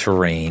yes, the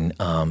terrain.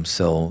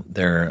 So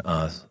their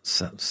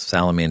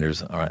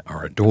salamanders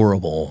are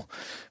adorable,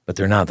 but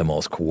they're not the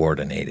most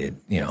coordinated,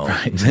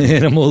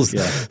 animals.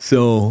 Yeah.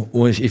 So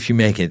if you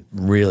make it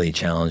really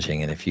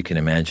challenging, and if you can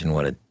imagine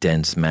what a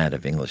dense mat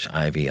of English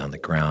ivy on the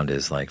ground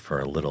is like for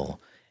a little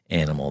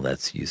animal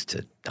that's used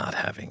to not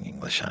having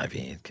English ivy,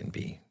 it can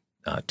be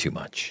too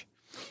much.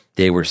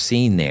 They were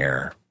seen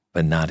there,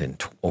 but not in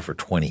over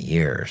 20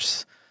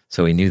 years.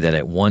 So we knew that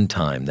at one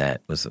time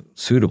that was a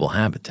suitable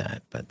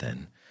habitat, but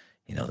then,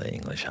 the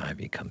English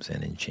ivy comes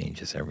in and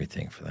changes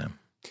everything for them.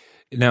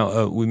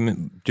 Now,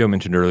 Joe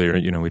mentioned earlier,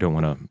 we don't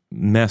want to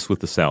mess with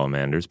the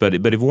salamanders, but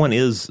if one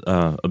is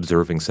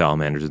observing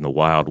salamanders in the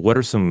wild, what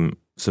are some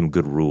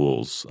good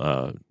rules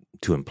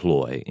to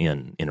employ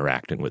in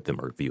interacting with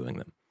them or viewing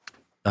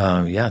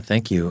them? Yeah,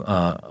 thank you.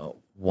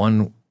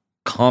 One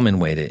common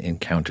way to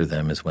encounter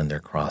them is when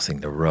they're crossing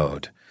the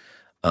road,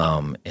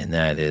 and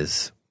that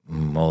is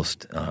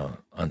most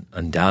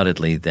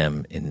undoubtedly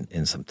them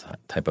in some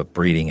type of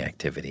breeding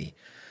activity.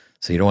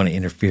 So you don't want to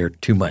interfere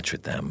too much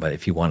with them, but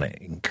if you want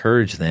to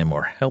encourage them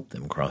or help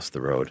them cross the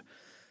road,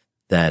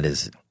 that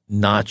is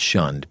not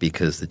shunned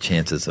because the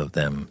chances of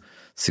them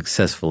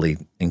successfully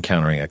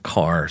encountering a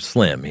car are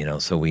slim,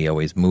 so we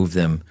always move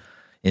them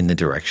in the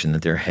direction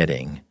that they're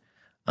heading.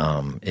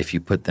 If you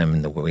put them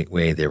in the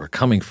way they were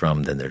coming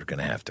from, then they're going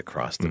to have to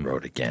cross the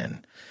road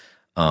again.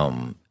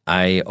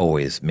 I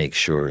always make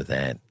sure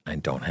that I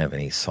don't have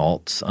any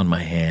salts on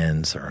my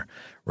hands or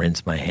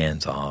rinse my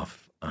hands off.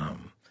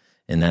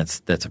 And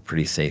that's a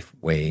pretty safe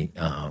way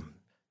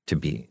to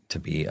be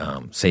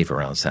safe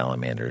around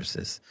salamanders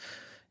is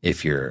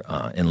if you're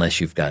unless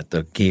you've got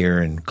the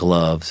gear and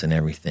gloves and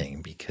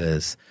everything,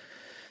 because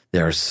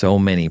there are so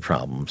many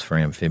problems for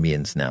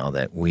amphibians now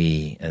that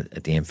we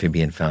at the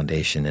Amphibian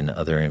Foundation and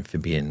other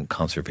amphibian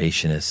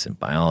conservationists and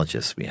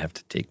biologists, we have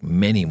to take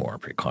many more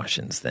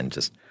precautions than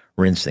just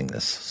rinsing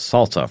the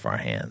salts off our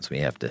hands. We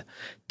have to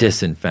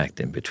disinfect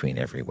in between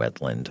every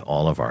wetland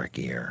all of our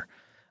gear.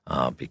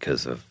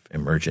 Because of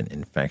emergent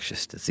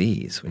infectious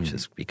disease, which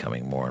is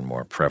becoming more and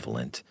more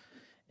prevalent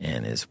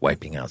and is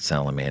wiping out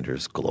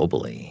salamanders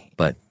globally.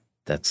 But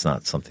that's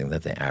not something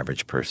that the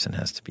average person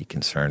has to be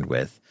concerned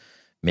with,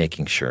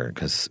 making sure,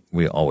 because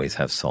we always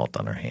have salt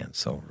on our hands.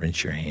 So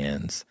rinse your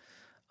hands.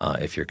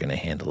 If you're going to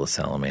handle a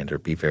salamander,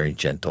 be very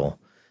gentle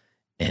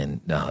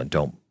and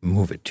don't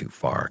move it too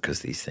far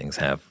because these things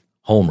have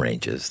home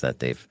ranges that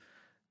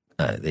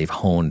they've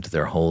honed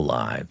their whole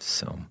lives.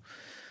 So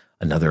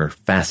another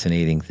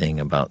fascinating thing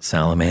about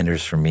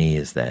salamanders for me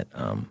is that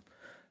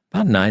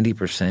about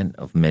 90%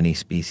 of many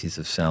species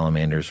of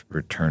salamanders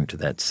return to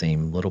that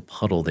same little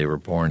puddle they were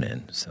born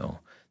in. So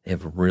they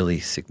have a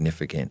really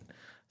significant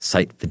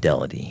site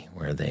fidelity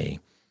where they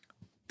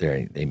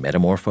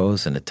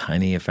metamorphose in a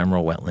tiny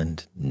ephemeral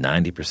wetland.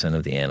 90%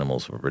 of the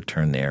animals will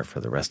return there for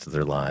the rest of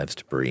their lives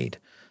to breed.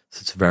 So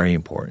it's very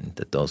important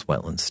that those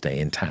wetlands stay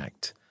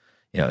intact.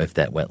 If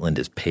that wetland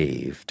is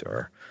paved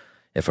or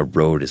if a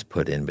road is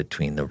put in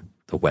between the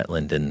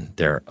wetland and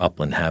their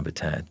upland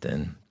habitat,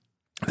 then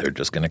they're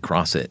just going to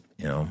cross it,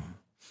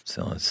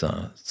 So it's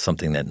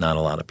something that not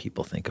a lot of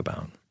people think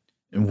about.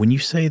 And when you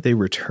say they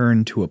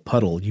return to a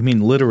puddle, you mean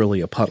literally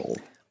a puddle?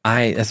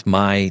 That's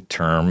my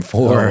term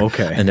for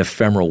okay. an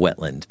ephemeral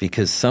wetland,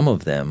 because some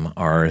of them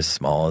are as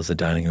small as a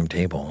dining room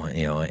table,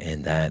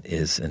 and that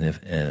is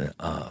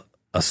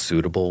a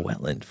suitable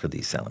wetland for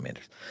these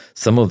salamanders.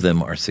 Some of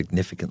them are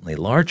significantly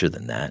larger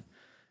than that.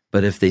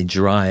 But if they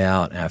dry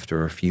out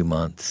after a few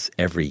months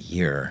every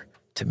year,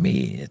 to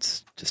me,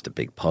 it's just a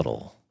big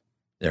puddle.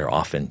 They're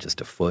often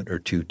just a foot or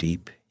two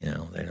deep. They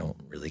don't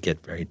really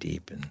get very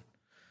deep. And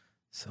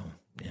so,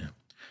 yeah.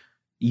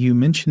 You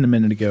mentioned a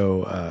minute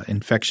ago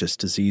infectious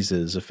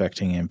diseases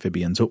affecting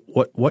amphibians.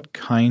 What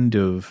kind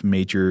of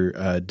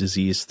major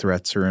disease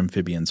threats are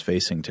amphibians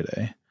facing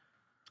today?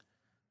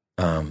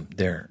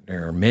 There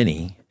are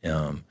many.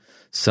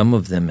 Some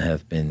of them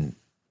have been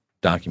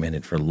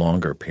documented for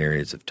longer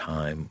periods of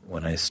time.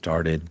 When I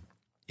started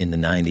in the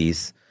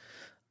 90s,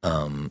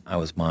 I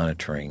was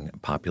monitoring a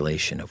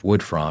population of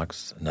wood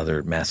frogs,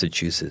 another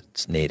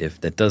Massachusetts native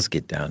that does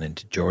get down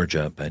into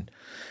Georgia. But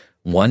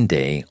one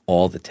day,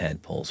 all the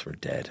tadpoles were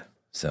dead.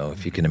 So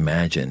if you can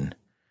imagine,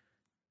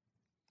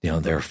 they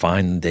were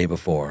fine the day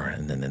before,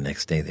 and then the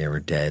next day they were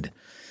dead.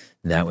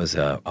 That was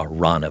a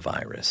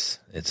ranavirus.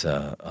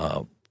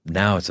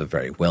 Now it's a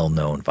very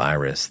well-known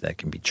virus that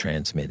can be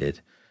transmitted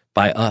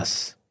by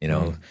us.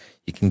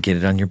 You can get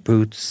it on your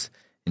boots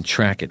and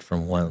track it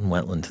from one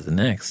wetland to the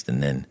next,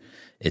 and then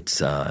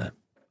it's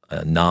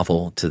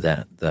novel to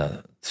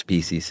the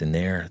species in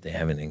there. They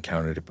haven't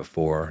encountered it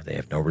before. They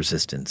have no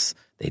resistance.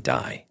 They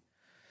die.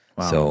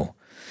 Wow. So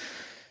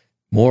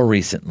more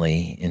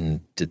recently,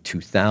 in the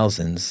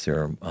 2000s,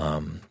 there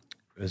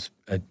was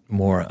a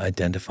more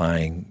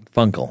identifying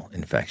fungal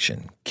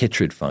infection.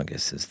 Chytrid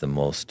fungus is the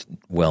most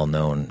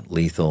well-known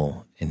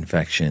lethal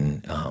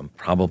infection.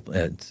 Probably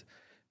it's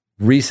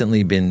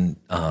recently been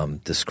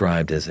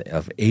described as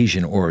of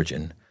Asian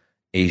origin.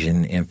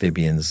 Asian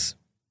amphibians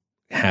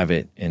have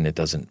it, and it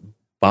doesn't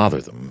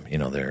bother them.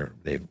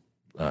 They've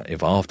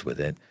evolved with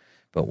it.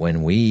 But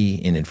when we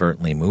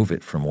inadvertently move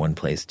it from one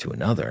place to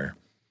another,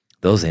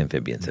 Those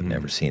amphibians have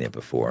never seen it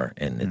before,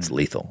 and it's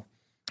lethal.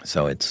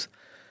 So it's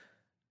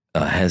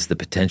has the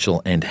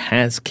potential and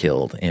has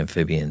killed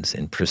amphibians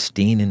in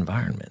pristine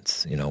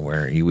environments,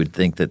 where you would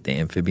think that the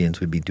amphibians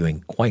would be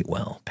doing quite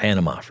well.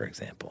 Panama, for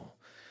example,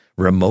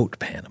 remote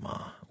Panama,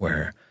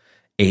 where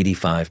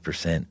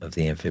 85% of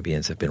the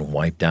amphibians have been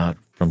wiped out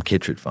from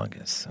chytrid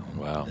fungus. So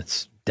wow.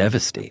 It's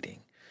devastating.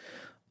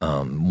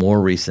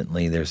 More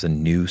recently, there's a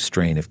new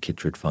strain of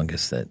chytrid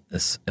fungus that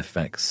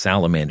affects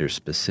salamanders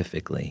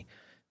specifically.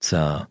 It's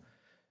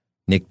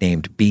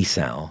nicknamed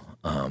B-sal.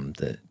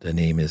 The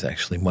name is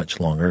actually much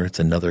longer. It's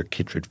another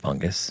chytrid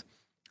fungus,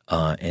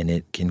 and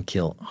it can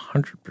kill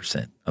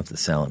 100% of the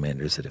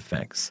salamanders it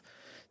affects.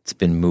 It's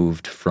been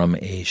moved from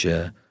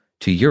Asia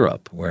to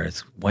Europe, where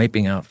it's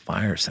wiping out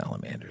fire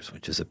salamanders,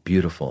 which is a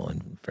beautiful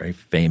and very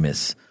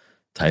famous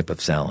type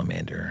of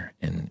salamander.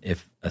 And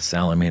if a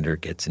salamander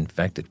gets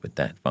infected with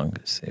that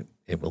fungus,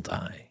 it will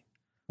die.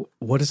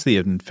 What does the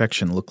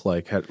infection look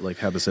like?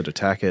 How does it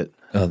attack it?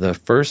 The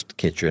first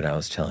chytrid I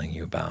was telling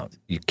you about,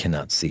 you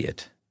cannot see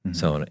it. Mm-hmm.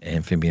 So an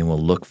amphibian will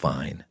look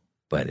fine,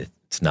 but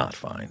it's not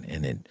fine.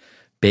 And it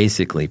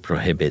basically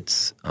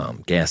prohibits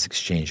gas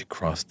exchange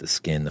across the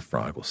skin. The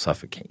frog will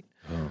suffocate.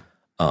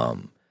 Oh.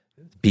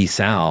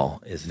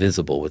 B-sal is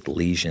visible with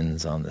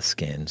lesions on the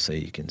skin, so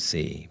you can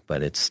see,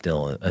 but it's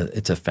still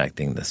it's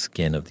affecting the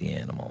skin of the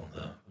animal.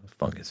 The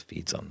fungus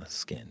feeds on the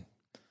skin,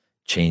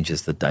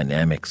 changes the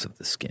dynamics of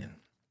the skin.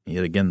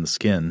 Yet again, the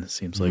skin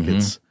seems like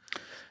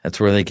That's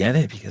where they get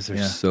it because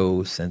they're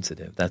so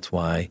sensitive. That's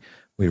why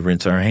we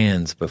rinse our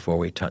hands before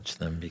we touch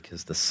them,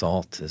 because the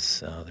salt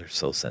is they're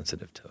so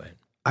sensitive to it.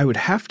 I would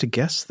have to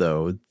guess,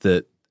 though,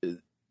 that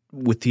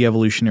with the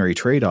evolutionary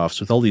trade-offs,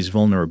 with all these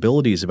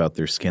vulnerabilities about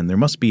their skin, there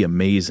must be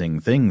amazing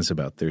things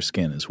about their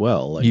skin as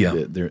well.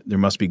 There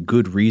must be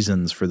good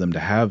reasons for them to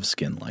have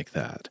skin like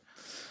that.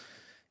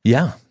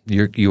 Yeah,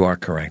 you are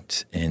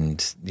correct. And,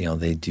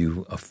 they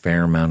do a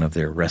fair amount of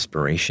their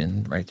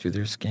respiration right through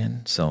their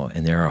skin.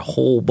 And there are a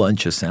whole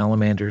bunch of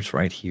salamanders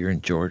right here in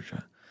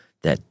Georgia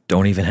that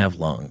don't even have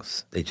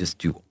lungs. They just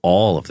do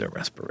all of their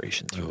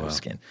respiration through their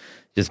skin.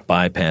 Just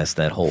bypass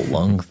that whole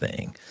lung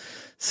thing.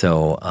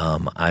 So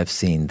I've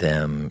seen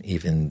them,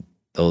 even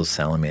those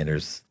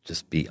salamanders,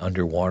 just be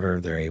underwater.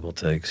 They're able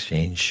to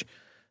exchange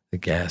the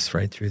gas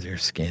right through their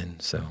skin.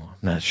 So I'm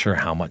not sure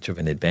how much of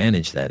an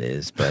advantage that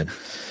is, but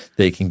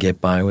they can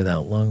get by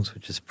without lungs,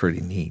 which is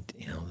pretty neat.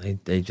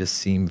 They just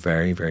seem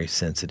very, very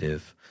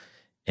sensitive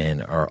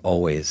and are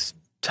always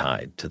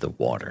tied to the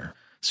water.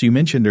 So you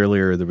mentioned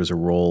earlier there was a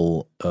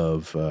role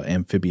of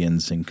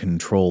amphibians in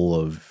control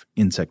of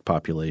insect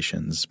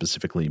populations,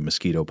 specifically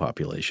mosquito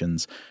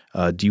populations.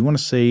 Do you want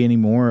to say any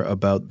more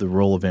about the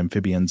role of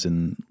amphibians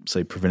in,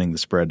 say, preventing the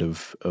spread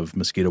of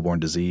mosquito-borne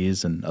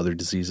disease and other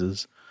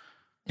diseases?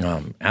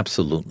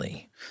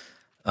 Absolutely.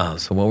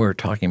 So what we were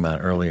talking about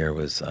earlier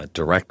was a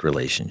direct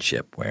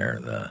relationship where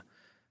the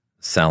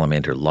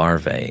salamander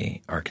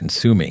larvae are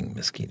consuming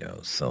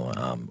mosquitoes,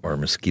 or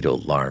mosquito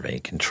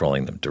larvae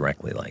controlling them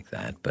directly like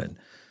that. But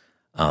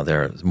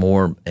there's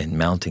more and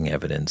mounting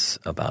evidence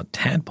about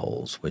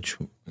tadpoles, which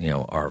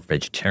are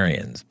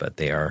vegetarians, but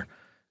they are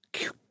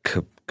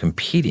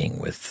competing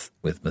with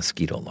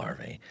mosquito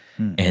larvae,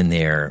 and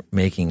they're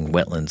making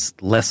wetlands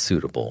less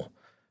suitable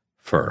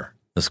for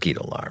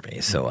mosquito larvae.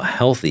 So a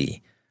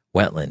healthy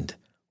wetland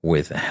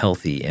with a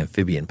healthy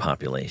amphibian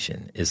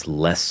population is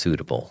less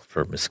suitable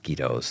for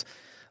mosquitoes,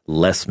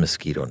 less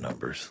mosquito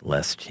numbers,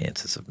 less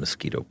chances of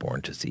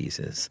mosquito-borne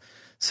diseases.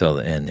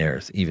 And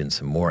there's even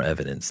some more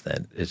evidence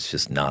that it's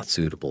just not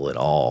suitable at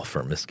all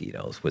for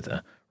mosquitoes with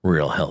a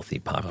real healthy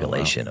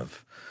population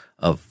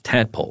of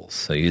tadpoles.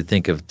 So you'd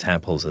think of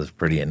tadpoles as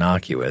pretty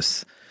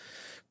innocuous,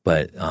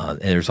 but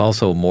there's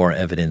also more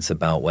evidence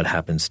about what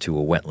happens to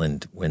a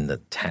wetland when the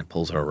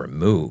tadpoles are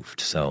removed.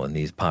 So in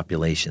these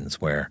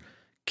populations where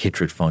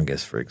chytrid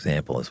fungus, for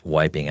example, is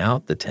wiping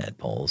out the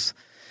tadpoles,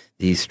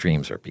 these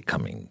streams are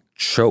becoming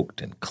choked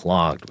and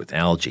clogged with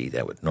algae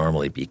that would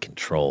normally be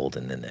controlled,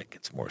 and then that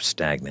gets more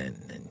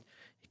stagnant, and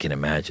you can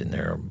imagine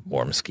there are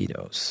more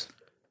mosquitoes.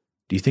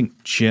 Do you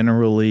think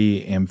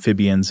generally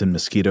amphibians and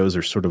mosquitoes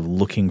are sort of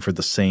looking for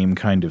the same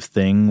kind of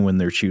thing when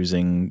they're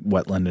choosing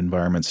wetland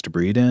environments to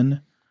breed in?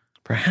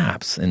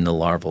 Perhaps in the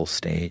larval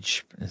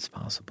stage, it's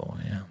possible,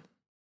 yeah.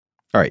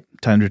 All right,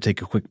 time to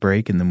take a quick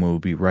break, and then we'll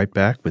be right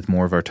back with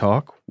more of our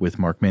talk with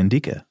Mark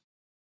Mandica.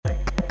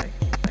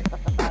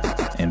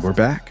 And we're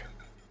back.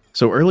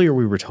 So earlier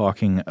we were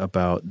talking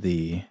about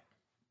the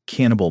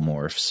cannibal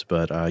morphs,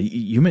 but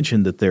you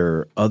mentioned that there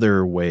are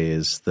other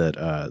ways that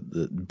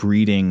the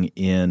breeding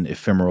in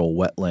ephemeral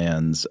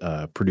wetlands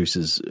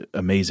produces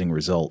amazing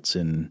results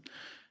in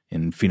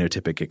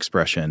phenotypic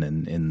expression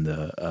in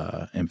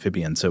the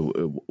amphibian. So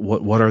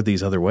what are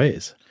these other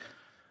ways?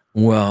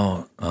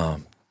 Well,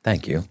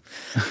 thank you.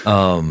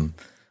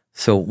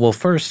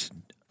 First,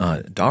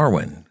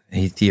 Darwin,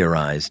 he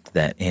theorized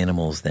that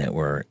animals that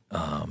were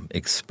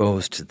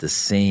exposed to the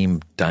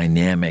same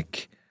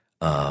dynamic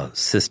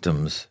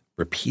systems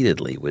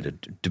repeatedly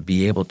would to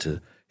be able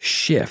to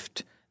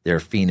shift their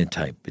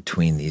phenotype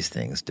between these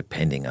things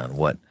depending on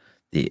what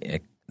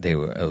it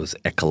was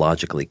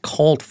ecologically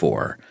called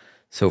for.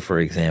 So, for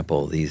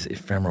example, these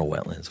ephemeral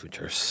wetlands,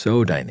 which are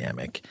so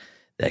dynamic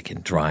that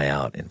can dry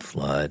out and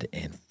flood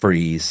and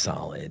freeze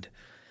solid,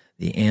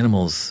 the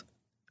animals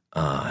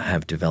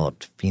have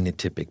developed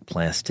phenotypic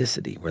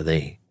plasticity where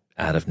they,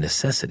 out of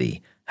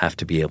necessity, have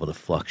to be able to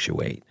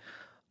fluctuate.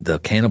 The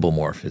cannibal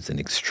morph is an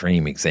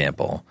extreme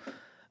example,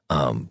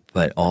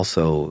 but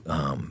also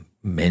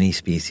many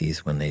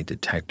species, when they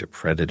detect a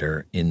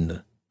predator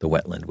in the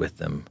wetland with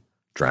them,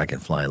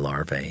 dragonfly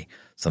larvae,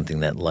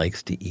 something that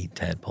likes to eat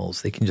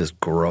tadpoles, they can just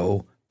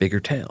grow bigger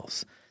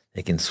tails.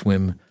 They can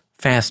swim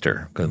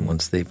faster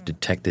once they've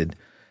detected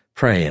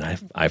prey, and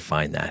I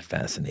find that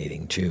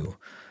fascinating too.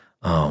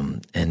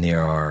 And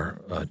there are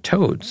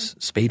toads,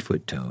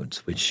 spadefoot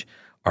toads, which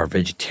are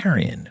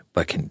vegetarian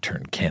but can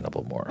turn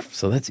cannibal morph.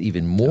 So that's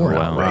even more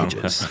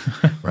outrageous,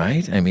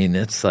 right? I mean,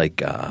 it's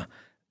like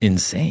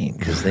insane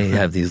because they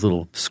have these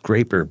little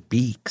scraper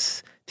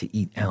beaks to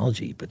eat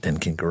algae, but then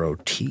can grow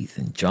teeth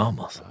and jaw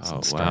muscles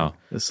and stuff.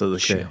 So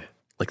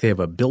they have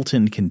a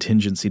built-in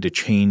contingency to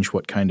change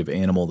what kind of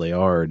animal they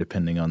are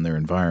depending on their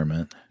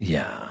environment.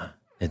 Yeah.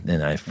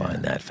 And I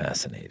find that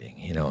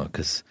fascinating,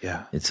 because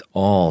it's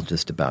all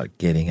just about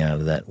getting out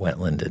of that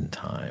wetland in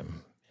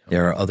time.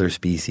 There are other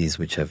species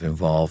which have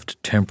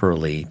evolved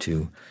temporally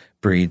to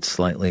breed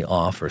slightly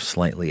off or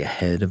slightly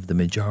ahead of the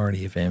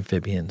majority of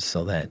amphibians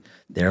so that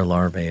their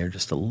larvae are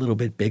just a little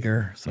bit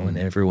bigger. So when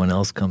everyone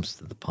else comes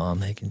to the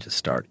pond, they can just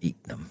start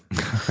eating them.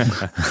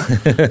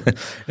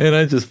 And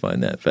I just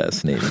find that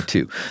fascinating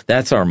too.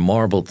 That's our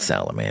marbled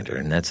salamander,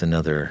 and that's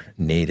another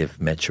native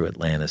Metro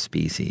Atlanta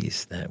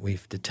species that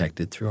we've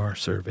detected through our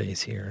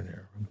surveys here. And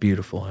they're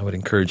beautiful. I would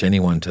encourage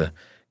anyone to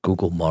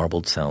Google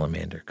marbled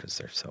salamander because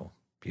they're so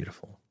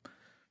beautiful.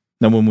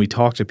 Now, when we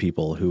talk to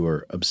people who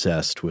are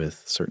obsessed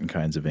with certain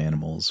kinds of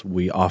animals,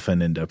 we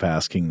often end up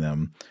asking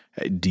them,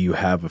 do you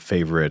have a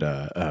favorite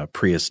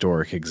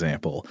prehistoric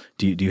example?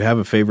 Do you have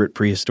a favorite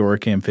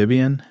prehistoric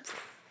amphibian?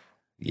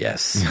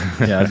 Yes.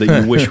 Yeah,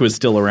 that you wish was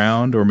still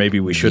around, or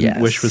maybe we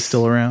shouldn't wish was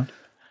still around?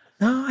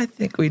 No, I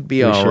think we'd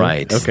be all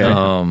right. Okay.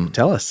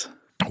 Tell us.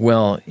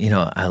 Well,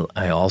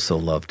 I also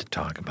love to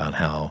talk about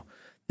how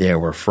there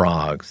were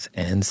frogs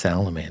and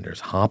salamanders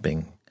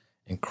hopping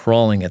and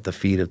crawling at the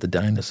feet of the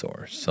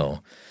dinosaurs.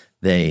 So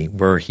they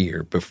were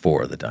here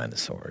before the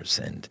dinosaurs,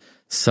 and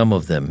some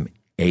of them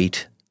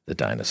ate the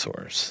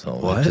dinosaurs.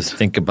 So just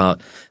think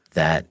about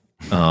that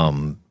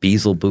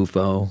bezel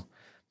bufo.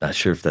 Not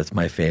sure if that's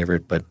my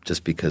favorite, but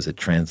just because it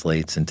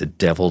translates into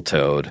devil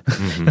toad,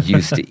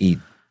 used to eat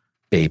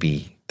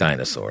baby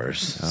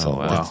dinosaurs.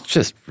 That's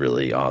just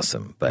really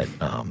awesome. But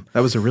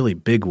that was a really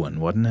big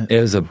one, wasn't it?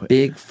 It was a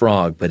big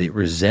frog, but it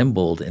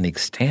resembled an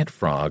extant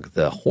frog,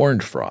 the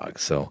horned frog.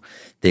 So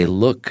they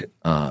looked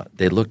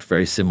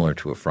very similar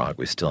to a frog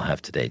we still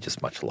have today,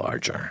 just much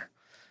larger.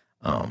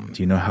 Do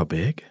you know how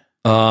big?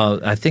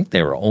 I think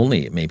they were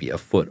only maybe a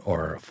foot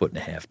or a foot and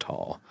a half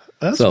tall.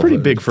 That's pretty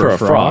big for a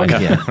frog.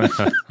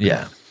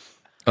 Yeah.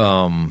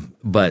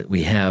 But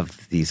we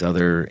have these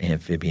other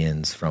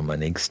amphibians from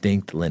an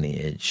extinct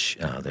lineage.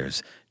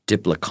 There's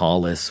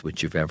Diplocaulus,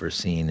 which you've ever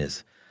seen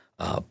as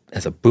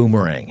a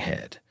boomerang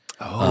head.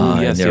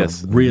 Yes, they're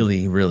yes.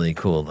 really, really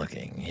cool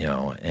looking,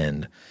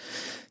 And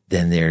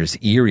then there's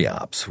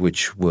Eriops,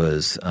 which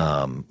was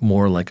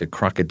more like a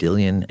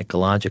crocodilian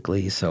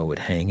ecologically, so it would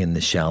hang in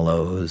the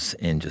shallows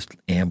and just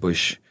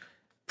ambush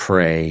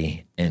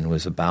prey, and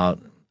was about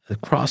a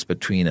cross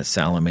between a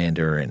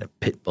salamander and a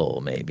pit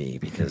bull, maybe,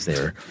 because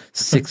they're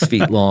 6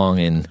 feet long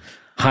and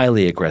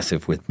highly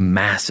aggressive with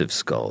massive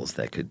skulls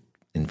that could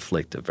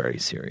inflict a very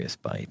serious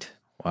bite.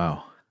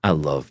 Wow. I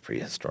love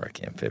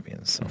prehistoric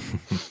amphibians. So,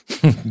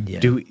 yeah.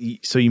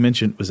 So you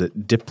mentioned, was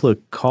it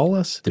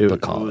Diplocaulus?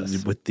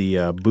 Diplocaulus. With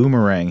the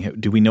boomerang.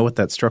 Do we know what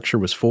that structure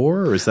was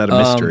for, or is that a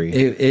mystery?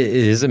 It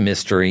is a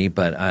mystery,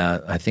 but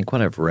I think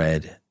what I've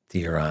read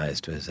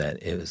theorized was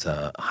that it was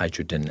a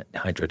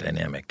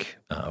hydrodynamic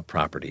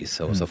properties.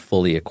 So it was a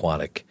fully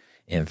aquatic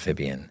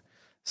amphibian.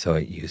 So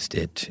it used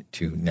it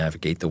to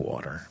navigate the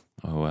water.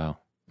 Oh, wow.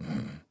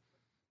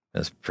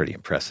 That's pretty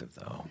impressive,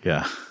 though.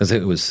 Yeah, because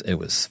it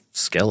was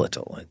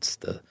skeletal. It's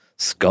the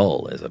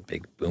skull is a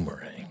big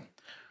boomerang.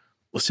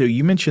 Well, so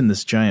you mentioned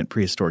this giant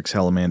prehistoric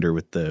salamander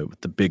with the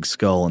big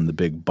skull and the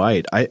big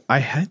bite.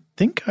 I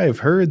think I've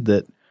heard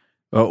that.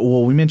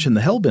 Well, we mentioned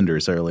the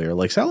hellbenders earlier.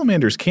 Like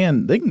salamanders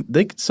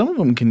some of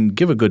them can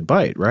give a good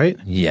bite, right?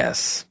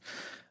 Yes.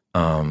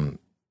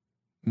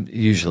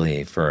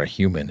 Usually for a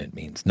human it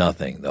means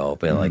nothing, though.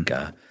 But like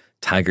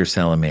tiger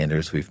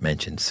salamanders, we've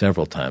mentioned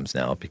several times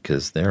now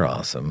because they're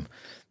awesome.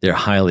 They're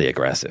highly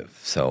aggressive.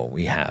 So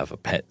we have a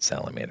pet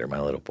salamander. My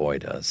little boy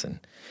does, and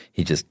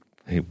he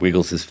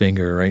wiggles his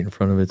finger right in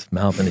front of its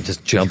mouth, and it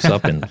just jumps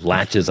up and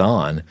latches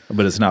on.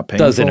 But it's not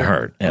painful? Doesn't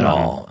hurt at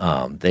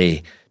all.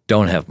 They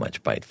don't have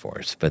much bite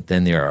force. But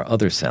then there are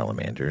other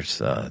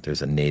salamanders.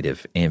 There's a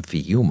native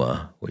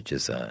Amphiuma, which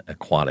is an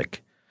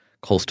aquatic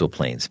coastal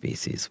plain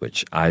species,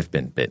 which I've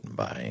been bitten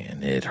by,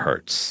 and it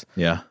hurts.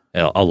 Yeah.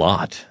 A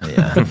lot.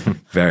 Yeah.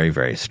 Very,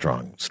 very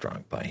strong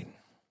bite.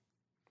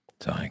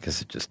 So I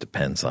guess it just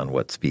depends on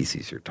what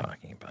species you're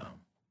talking about.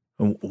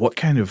 What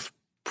kind of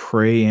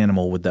prey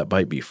animal would that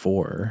bite be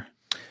for?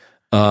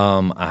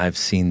 I've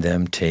seen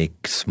them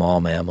take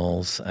small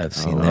mammals. I've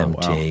seen them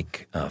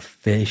take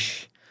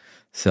fish.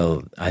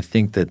 So I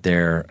think that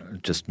they're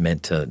just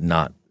meant to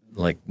not,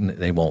 like,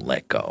 they won't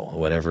let go.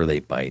 Whatever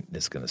they bite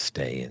is going to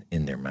stay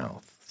in their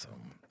mouth. So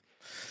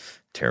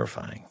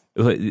terrifying.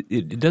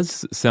 It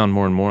does sound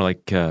more and more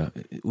like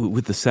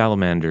with the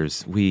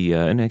salamanders, we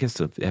and I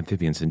guess of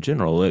amphibians in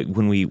general,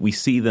 when we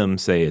see them,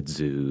 say at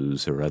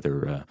zoos or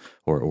other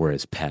or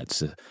as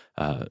pets,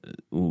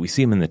 we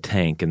see them in the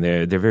tank and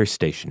they're very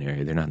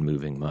stationary. They're not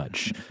moving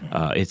much.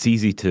 It's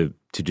easy to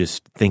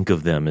just think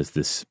of them as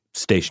this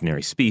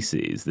stationary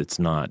species that's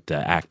not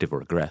active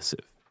or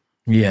aggressive.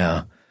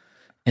 Yeah,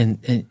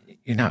 and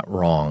you're not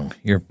wrong.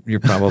 You're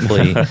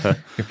probably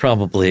you're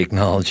probably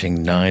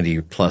acknowledging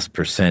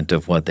 90+%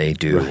 of what they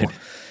do,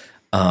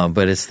 right.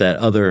 But it's that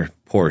other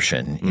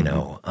portion, you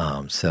know.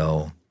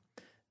 So,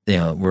 you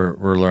know,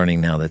 we're learning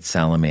now that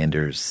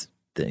salamanders,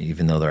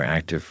 even though they're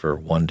active for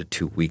 1 to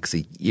 2 weeks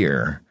a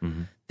year,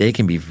 they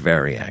can be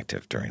very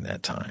active during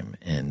that time,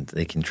 and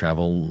they can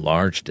travel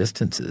large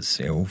distances.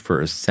 You know,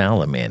 for a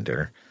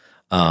salamander,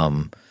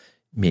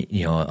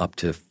 you know, up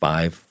to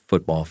 5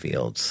 football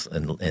fields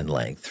in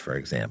length, for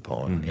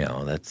example. And, you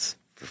know, that's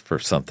for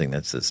something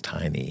that's as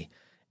tiny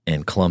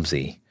and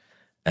clumsy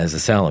as a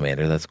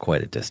salamander, that's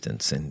quite a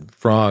distance. And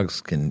frogs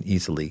can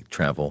easily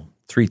travel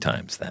 3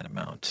 times that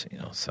amount, you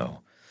know.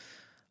 So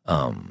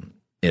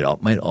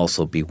it might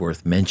also be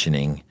worth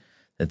mentioning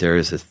that there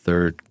is a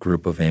third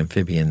group of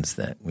amphibians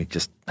that we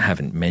just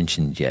haven't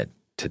mentioned yet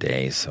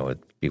today. So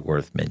it'd be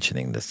worth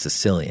mentioning the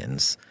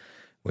caecilians,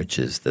 which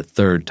is the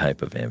third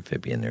type of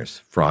amphibian. There's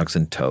frogs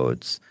and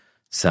toads,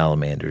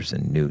 salamanders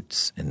and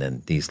newts, and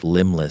then these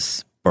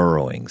limbless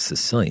burrowing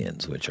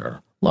caecilians, which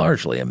are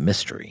largely a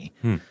mystery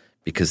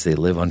because they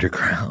live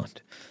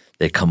underground.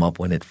 They come up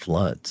when it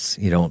floods.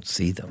 You don't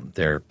see them.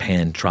 They're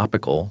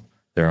pan-tropical.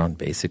 They're on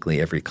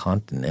basically every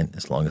continent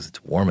as long as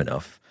it's warm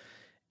enough,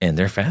 and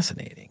they're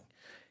fascinating,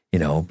 you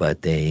know.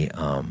 But they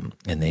and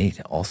they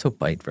also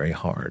bite very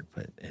hard,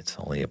 but it's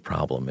only a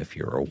problem if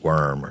you're a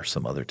worm or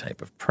some other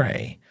type of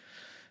prey.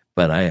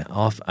 But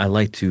I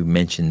like to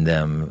mention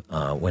them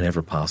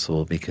whenever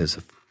possible because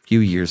a few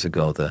years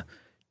ago the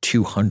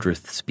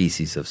 200th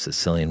species of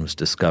caecilian was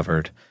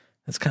discovered.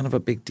 That's kind of a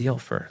big deal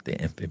for the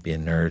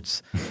amphibian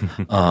nerds.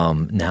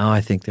 Now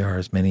I think there are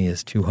as many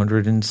as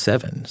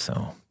 207,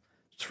 so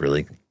it's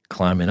really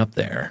climbing up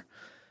there.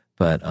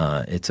 But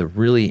it's a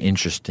really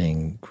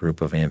interesting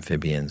group of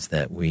amphibians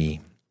that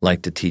we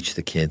like to teach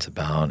the kids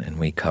about, and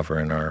we cover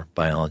in our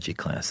biology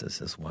classes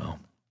as well.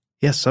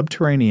 Yeah,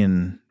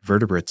 subterranean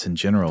vertebrates in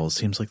general, it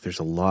seems like there's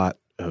a lot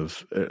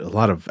of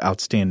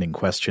outstanding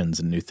questions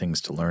and new things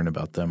to learn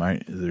about them.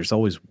 There's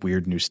always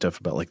weird new stuff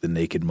about like the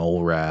naked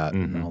mole rat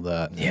and all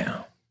that.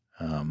 Yeah.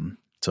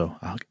 So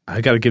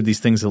I got to give these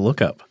things a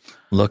look up.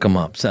 Look them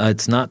up. So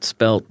it's not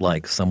spelled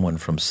like someone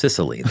from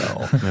Sicily,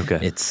 though. Okay.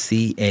 It's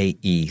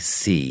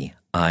Caecilian,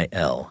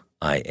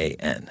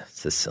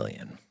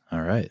 Sicilian.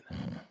 All right.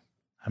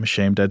 I'm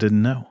ashamed I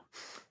didn't know.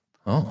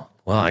 Oh,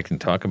 well, I can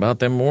talk about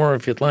them more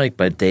if you'd like,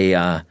 but they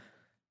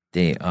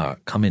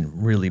come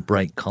in really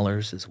bright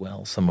colors as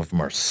well. Some of them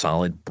are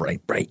solid,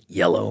 bright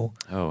yellow.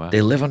 Oh, wow.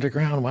 They live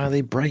underground. Why are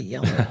they bright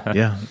yellow?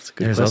 Yeah, that's a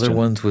good There's question. other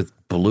ones with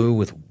blue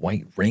with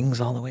white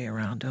rings all the way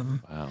around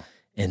them. Wow.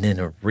 And then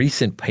a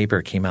recent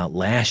paper came out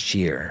last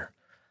year.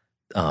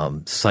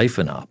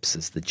 Siphonops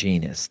is the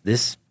genus.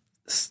 This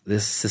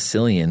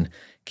caecilian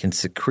can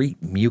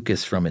secrete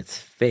mucus from its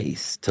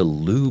face to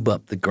lube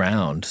up the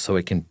ground so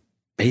it can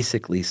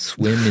basically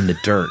swim in the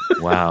dirt.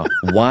 Wow.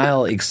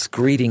 While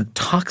excreting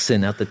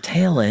toxin at the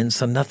tail end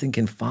so nothing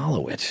can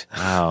follow it.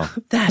 Wow.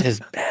 That is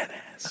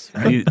badass,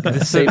 right? I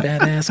say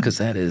badass because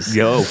that is...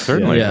 Yo,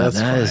 certainly. Yeah, that's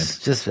that fine. is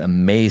just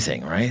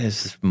amazing, right?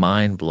 It's just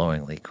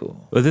mind-blowingly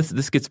cool. Well,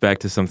 this gets back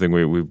to something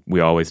we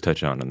always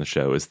touch on the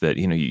show is that,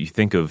 you know, you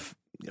think of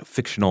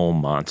fictional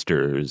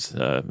monsters,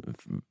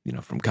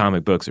 from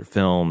comic books or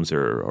films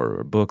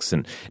or books,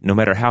 and no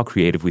matter how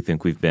creative we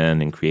think we've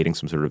been in creating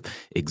some sort of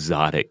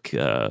exotic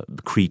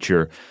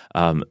creature,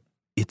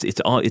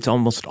 it's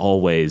almost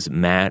always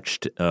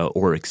matched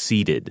or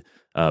exceeded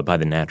by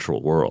the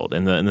natural world,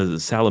 and the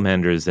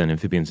salamanders and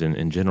amphibians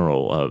in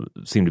general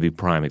seem to be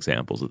prime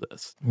examples of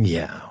this.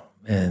 Yeah,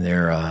 and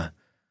they're I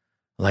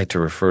like to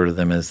refer to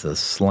them as the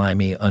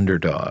slimy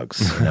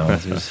underdogs. You know,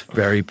 just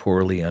very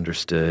poorly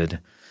understood.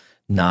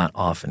 Not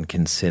often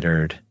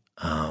considered,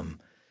 no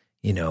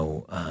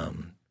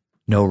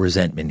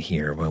resentment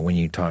here. But when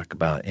you talk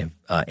about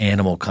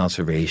animal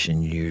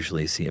conservation, you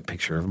usually see a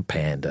picture of a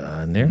panda,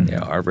 and they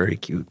are very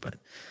cute. But,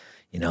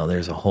 you know,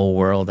 there's a whole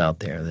world out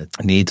there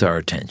that needs our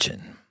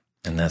attention,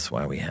 and that's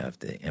why we have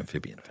the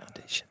Amphibian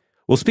Foundation.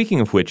 Well, speaking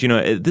of which, you know,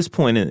 at this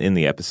point in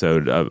the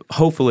episode,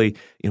 hopefully,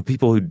 you know,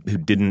 people who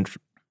didn't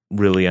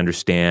really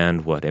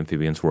understand what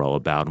amphibians were all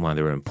about and why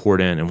they were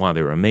important and why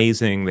they were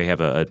amazing. They have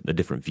a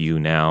different view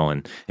now,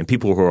 and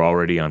people who are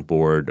already on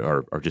board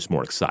are just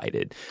more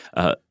excited.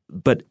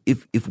 But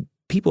if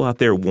people out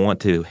there want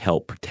to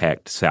help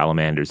protect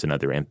salamanders and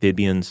other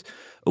amphibians,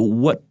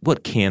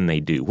 what can they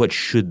do? What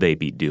should they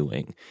be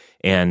doing?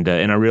 And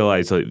I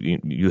realize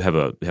you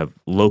have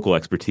local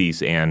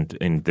expertise and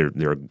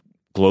there are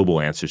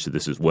global answers to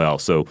this as well.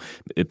 So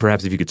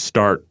perhaps if you could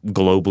start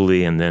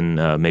globally and then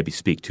maybe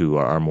speak to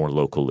our more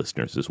local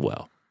listeners as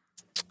well.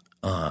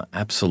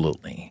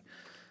 Absolutely.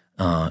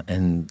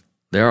 And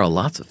there are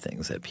lots of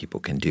things that people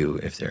can do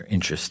if they're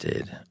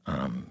interested.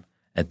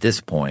 At this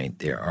point,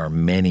 there are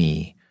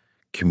many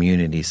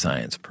community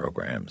science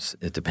programs.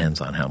 It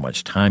depends on how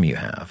much time you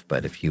have,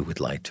 but if you would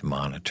like to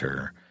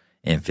monitor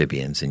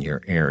amphibians in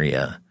your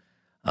area,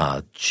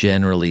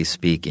 generally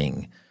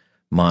speaking,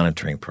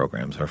 monitoring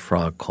programs are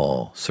frog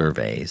call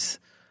surveys,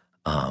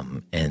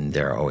 and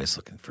they're always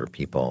looking for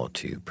people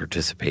to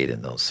participate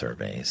in those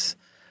surveys.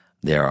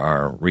 There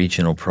are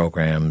regional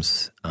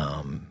programs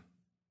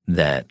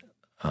that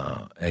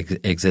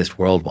exist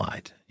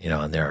worldwide,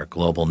 and there are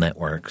global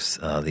networks.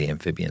 The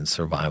Amphibian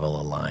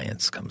Survival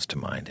Alliance comes to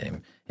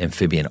mind.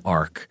 Amphibian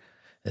Arc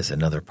is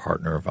another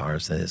partner of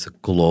ours that is a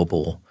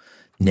global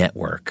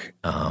network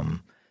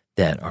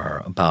that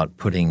are about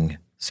putting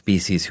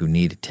species who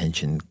need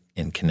attention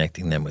and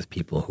connecting them with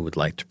people who would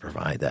like to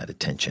provide that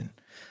attention.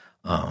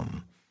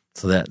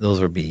 So that those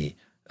would be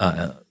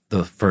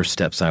the first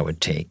steps I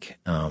would take.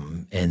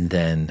 And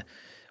then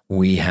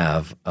we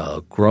have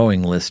a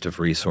growing list of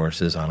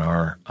resources on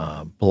our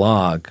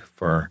blog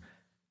for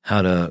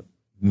how to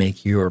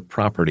make your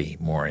property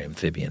more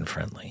amphibian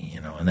friendly,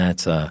 and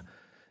that's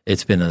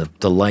it's been a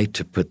delight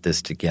to put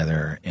this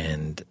together,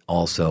 and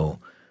also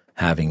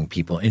having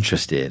people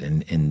interested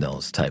in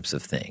those types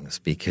of things,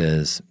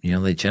 because,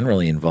 they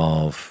generally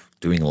involve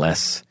doing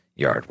less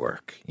yard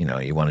work.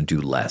 You want to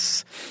do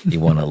less. You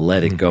want to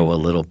let it go a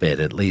little bit,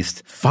 at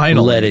least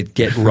Finally. Let it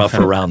get rough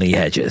around the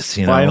edges.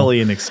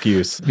 Finally an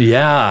excuse.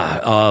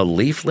 Yeah.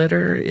 Leaf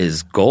litter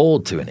is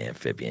gold to an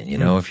amphibian.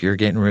 If you're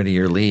getting rid of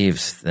your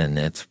leaves, then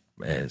it's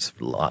a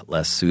lot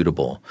less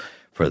suitable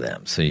for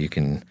them. So you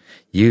can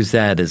use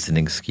that as an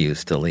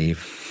excuse to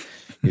leave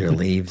your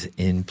leaves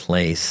in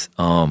place.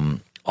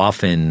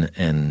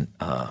 Often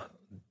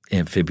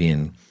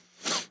amphibian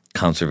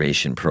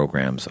conservation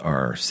programs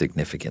are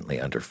significantly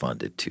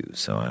underfunded too.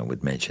 So I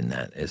would mention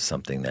that as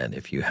something that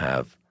if you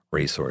have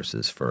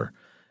resources for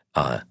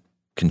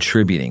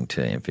contributing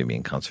to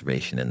amphibian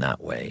conservation in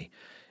that way,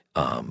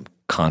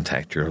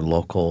 contact your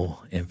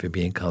local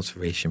amphibian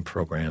conservation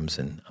programs,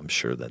 and I'm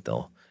sure that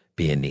they'll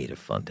be in need of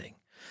funding.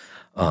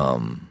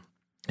 And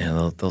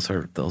those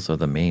are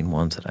the main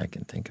ones that I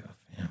can think of.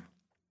 Yeah.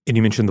 And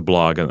you mentioned the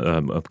blog.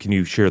 Can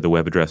you share the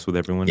web address with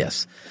everyone?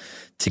 Yes.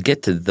 To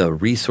get to the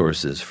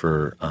resources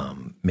for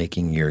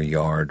making your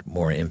yard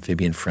more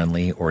amphibian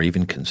friendly, or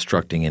even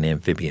constructing an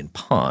amphibian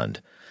pond,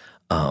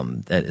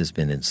 that has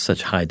been in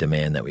such high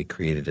demand that we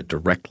created a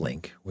direct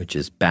link, which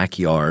is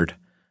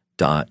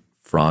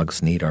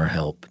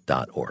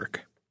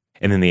backyard.frogsneedourhelp.org.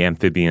 And then the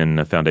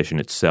Amphibian Foundation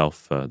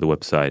itself, the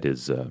website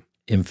is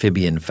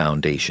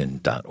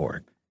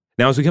amphibianfoundation.org.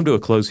 Now, as we come to a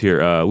close here,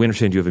 we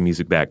understand you have a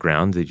music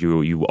background, that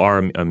you are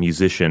a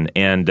musician,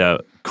 and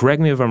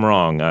correct me if I'm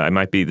wrong,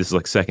 this is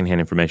like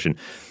secondhand information,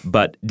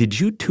 but did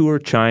you tour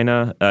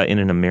China in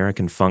an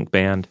American funk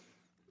band?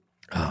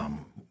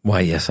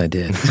 Why, yes, I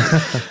did.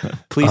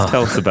 Please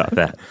tell us about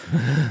that.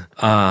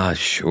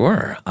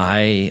 Sure.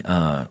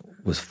 I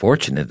was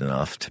fortunate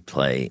enough to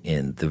play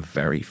in the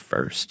very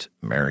first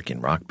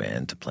American rock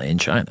band to play in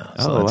China.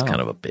 So that's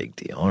kind of a big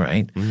deal,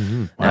 right?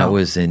 Mm-hmm. Wow. That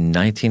was in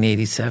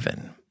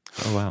 1987.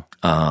 Oh, wow.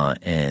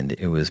 And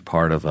it was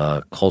part of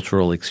a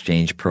cultural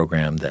exchange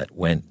program that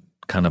went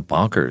kind of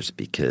bonkers,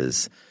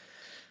 because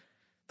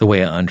the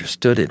way I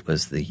understood it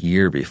was the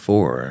year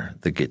before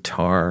the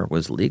guitar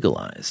was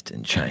legalized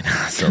in China.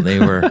 So they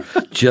were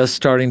just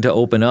starting to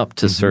open up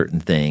to certain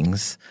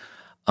things.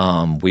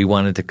 We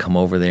wanted to come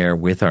over there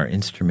with our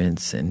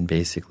instruments, and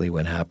basically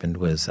what happened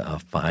was a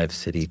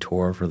 5-city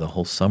tour for the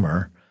whole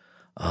summer.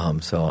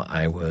 So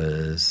I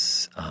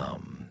was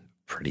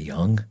pretty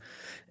young,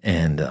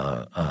 and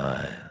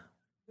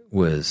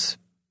was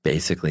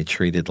basically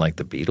treated like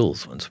the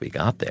Beatles once we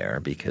got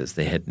there, because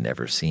they had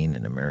never seen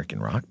an American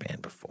rock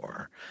band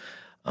before.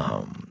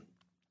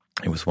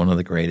 It was one of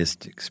the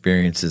greatest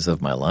experiences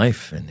of my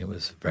life, and it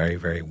was very,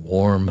 very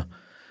warm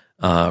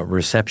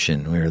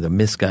reception. We were the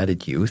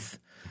Misguided Youth,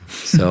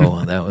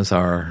 so that was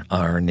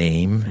our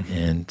name,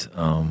 and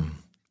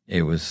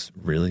it was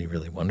really,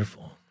 really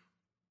wonderful.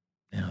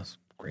 Yeah, it was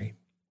great.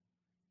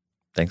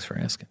 Thanks for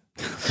asking.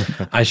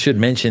 I should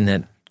mention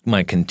that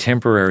my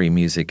contemporary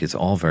music is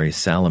all very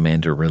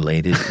salamander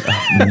related,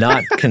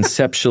 not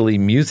conceptually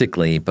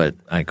musically, but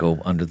I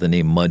go under the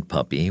name Mud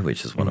Puppy,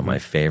 which is one of my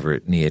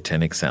favorite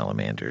neotenic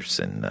salamanders,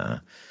 and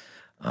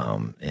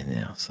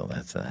yeah, so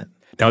that's that.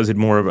 Now, is it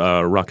more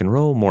rock and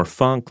roll, more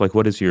funk? Like,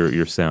 what is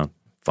your sound?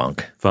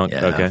 Funk.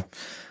 Yeah. Okay.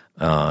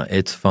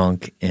 It's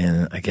funk,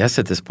 and I guess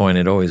at this point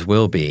it always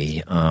will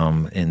be.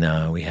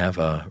 And we have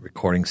a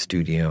recording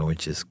studio,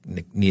 which is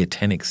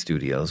Neotenic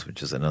Studios,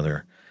 which is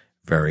another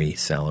very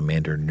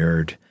salamander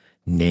nerd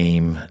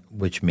name,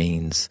 which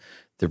means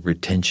the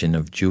retention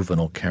of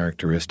juvenile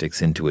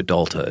characteristics into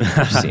adulthood,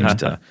 which seems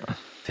to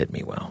fit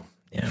me well.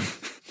 Yeah.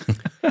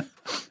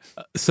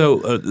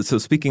 So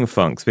speaking of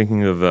funk,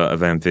 speaking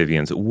of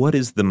amphibians, what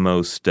is the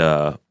most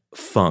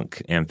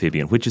funk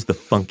amphibian? Which is the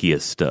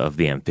funkiest of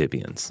the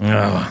amphibians?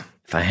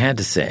 If I had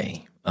to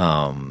say,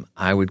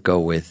 I would go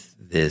with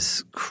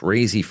this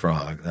crazy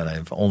frog that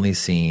I've only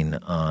seen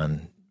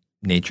on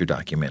nature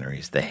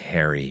documentaries, the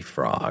hairy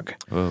frog.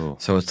 Oh.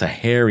 So it's a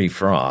hairy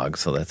frog,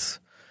 so that's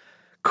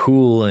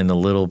cool and a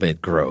little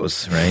bit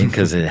gross, right?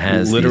 Because it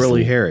has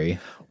literally hairy.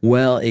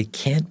 Well, it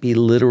can't be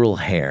literal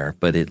hair,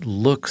 but it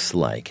looks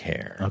like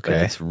hair. Okay.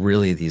 But it's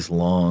really these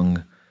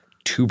long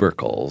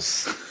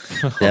tubercles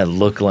that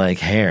look like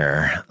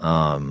hair.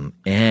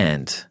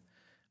 And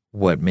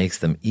what makes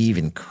them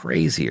even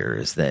crazier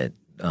is that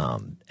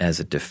as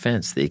a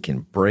defense, they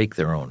can break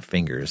their own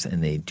fingers,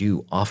 and they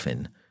do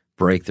often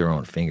break their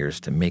own fingers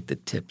to make the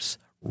tips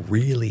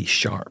really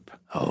sharp.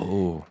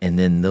 Oh. And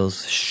then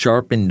those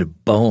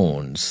sharpened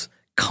bones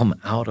come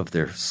out of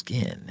their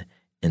skin,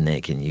 and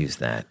they can use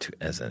that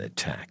as an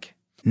attack.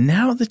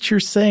 Now that you're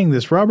saying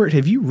this, Robert,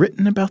 have you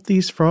written about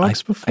these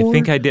frogs before? I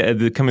think I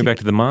did. Coming back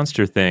to the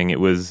monster thing,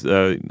 it was.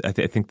 I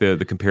think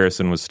the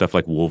comparison was stuff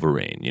like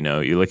Wolverine. You know,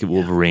 you look at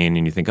Wolverine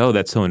and you think, oh,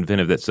 that's so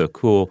inventive, that's so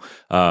cool.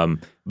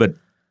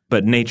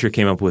 But nature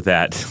came up with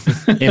that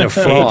In a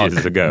frog.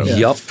 ages ago.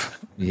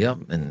 Yep.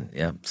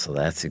 So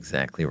that's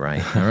exactly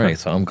right. All right.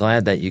 So I'm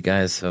glad that you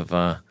guys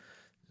have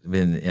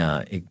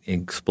been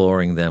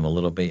exploring them a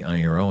little bit on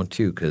your own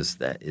too, because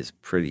that is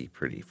pretty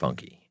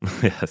funky.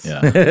 Yes.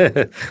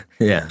 Yeah.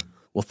 Yeah.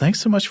 Well,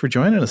 thanks so much for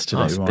joining us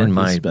today, It's Mark. been This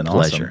my has been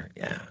pleasure. awesome.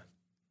 Yeah.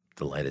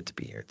 Delighted to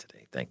be here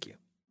today. Thank you.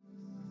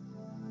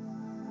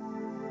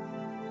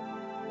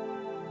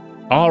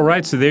 All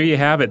right, so there you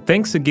have it.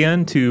 Thanks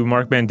again to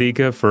Mark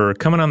Mandica for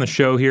coming on the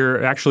show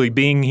here, actually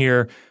being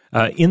here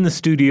in the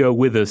studio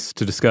with us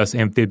to discuss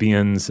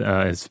amphibians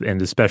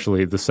and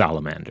especially the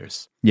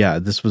salamanders. Yeah,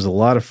 this was a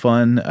lot of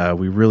fun.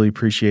 We really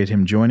appreciate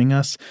him joining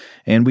us,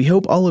 and we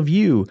hope all of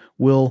you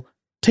will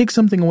take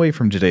something away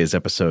from today's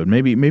episode.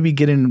 Maybe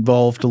get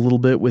involved a little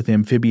bit with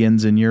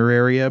amphibians in your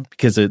area,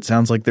 because it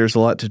sounds like there's a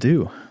lot to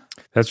do.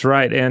 That's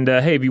right. And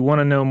hey, if you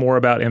want to know more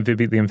about the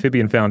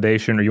Amphibian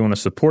Foundation, or you want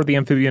to support the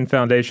Amphibian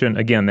Foundation,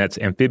 again, that's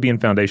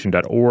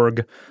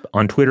amphibianfoundation.org.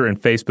 On Twitter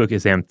and Facebook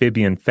is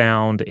Amphibian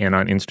Found, and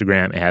on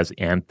Instagram as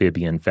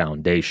Amphibian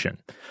Foundation.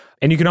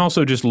 And you can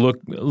also just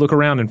look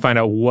around and find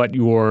out what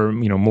your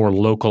more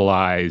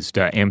localized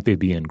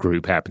amphibian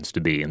group happens to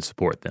be and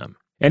support them.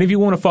 And if you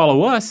want to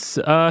follow us,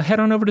 head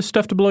on over to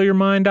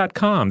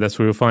stufftoblowyourmind.com. That's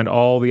where you'll find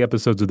all the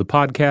episodes of the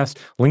podcast,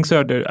 links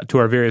out to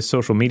our various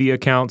social media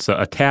accounts,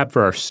 a tab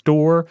for our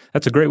store.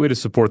 That's a great way to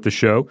support the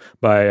show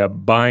by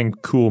buying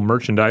cool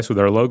merchandise with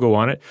our logo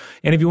on it.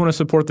 And if you want to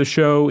support the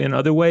show in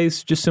other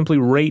ways, just simply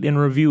rate and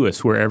review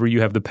us wherever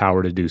you have the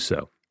power to do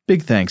so.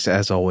 Big thanks,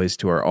 as always,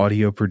 to our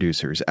audio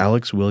producers,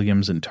 Alex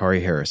Williams and Tari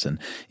Harrison.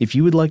 If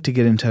you would like to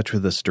get in touch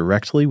with us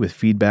directly with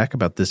feedback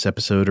about this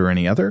episode or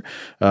any other,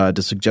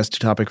 to suggest a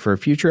topic for a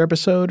future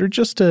episode, or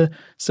just to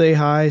say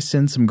hi,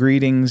 send some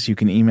greetings, you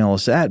can email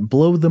us at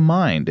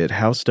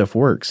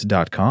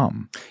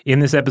blowthemind@howstuffworks.com. In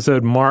this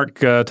episode, Mark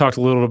talked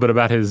a little bit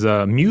about his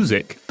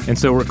music, and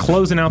so we're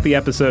closing out the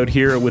episode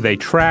here with a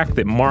track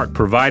that Mark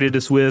provided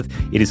us with.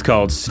 It is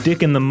called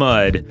Stick in the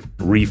Mud,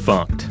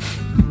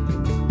 Refunked.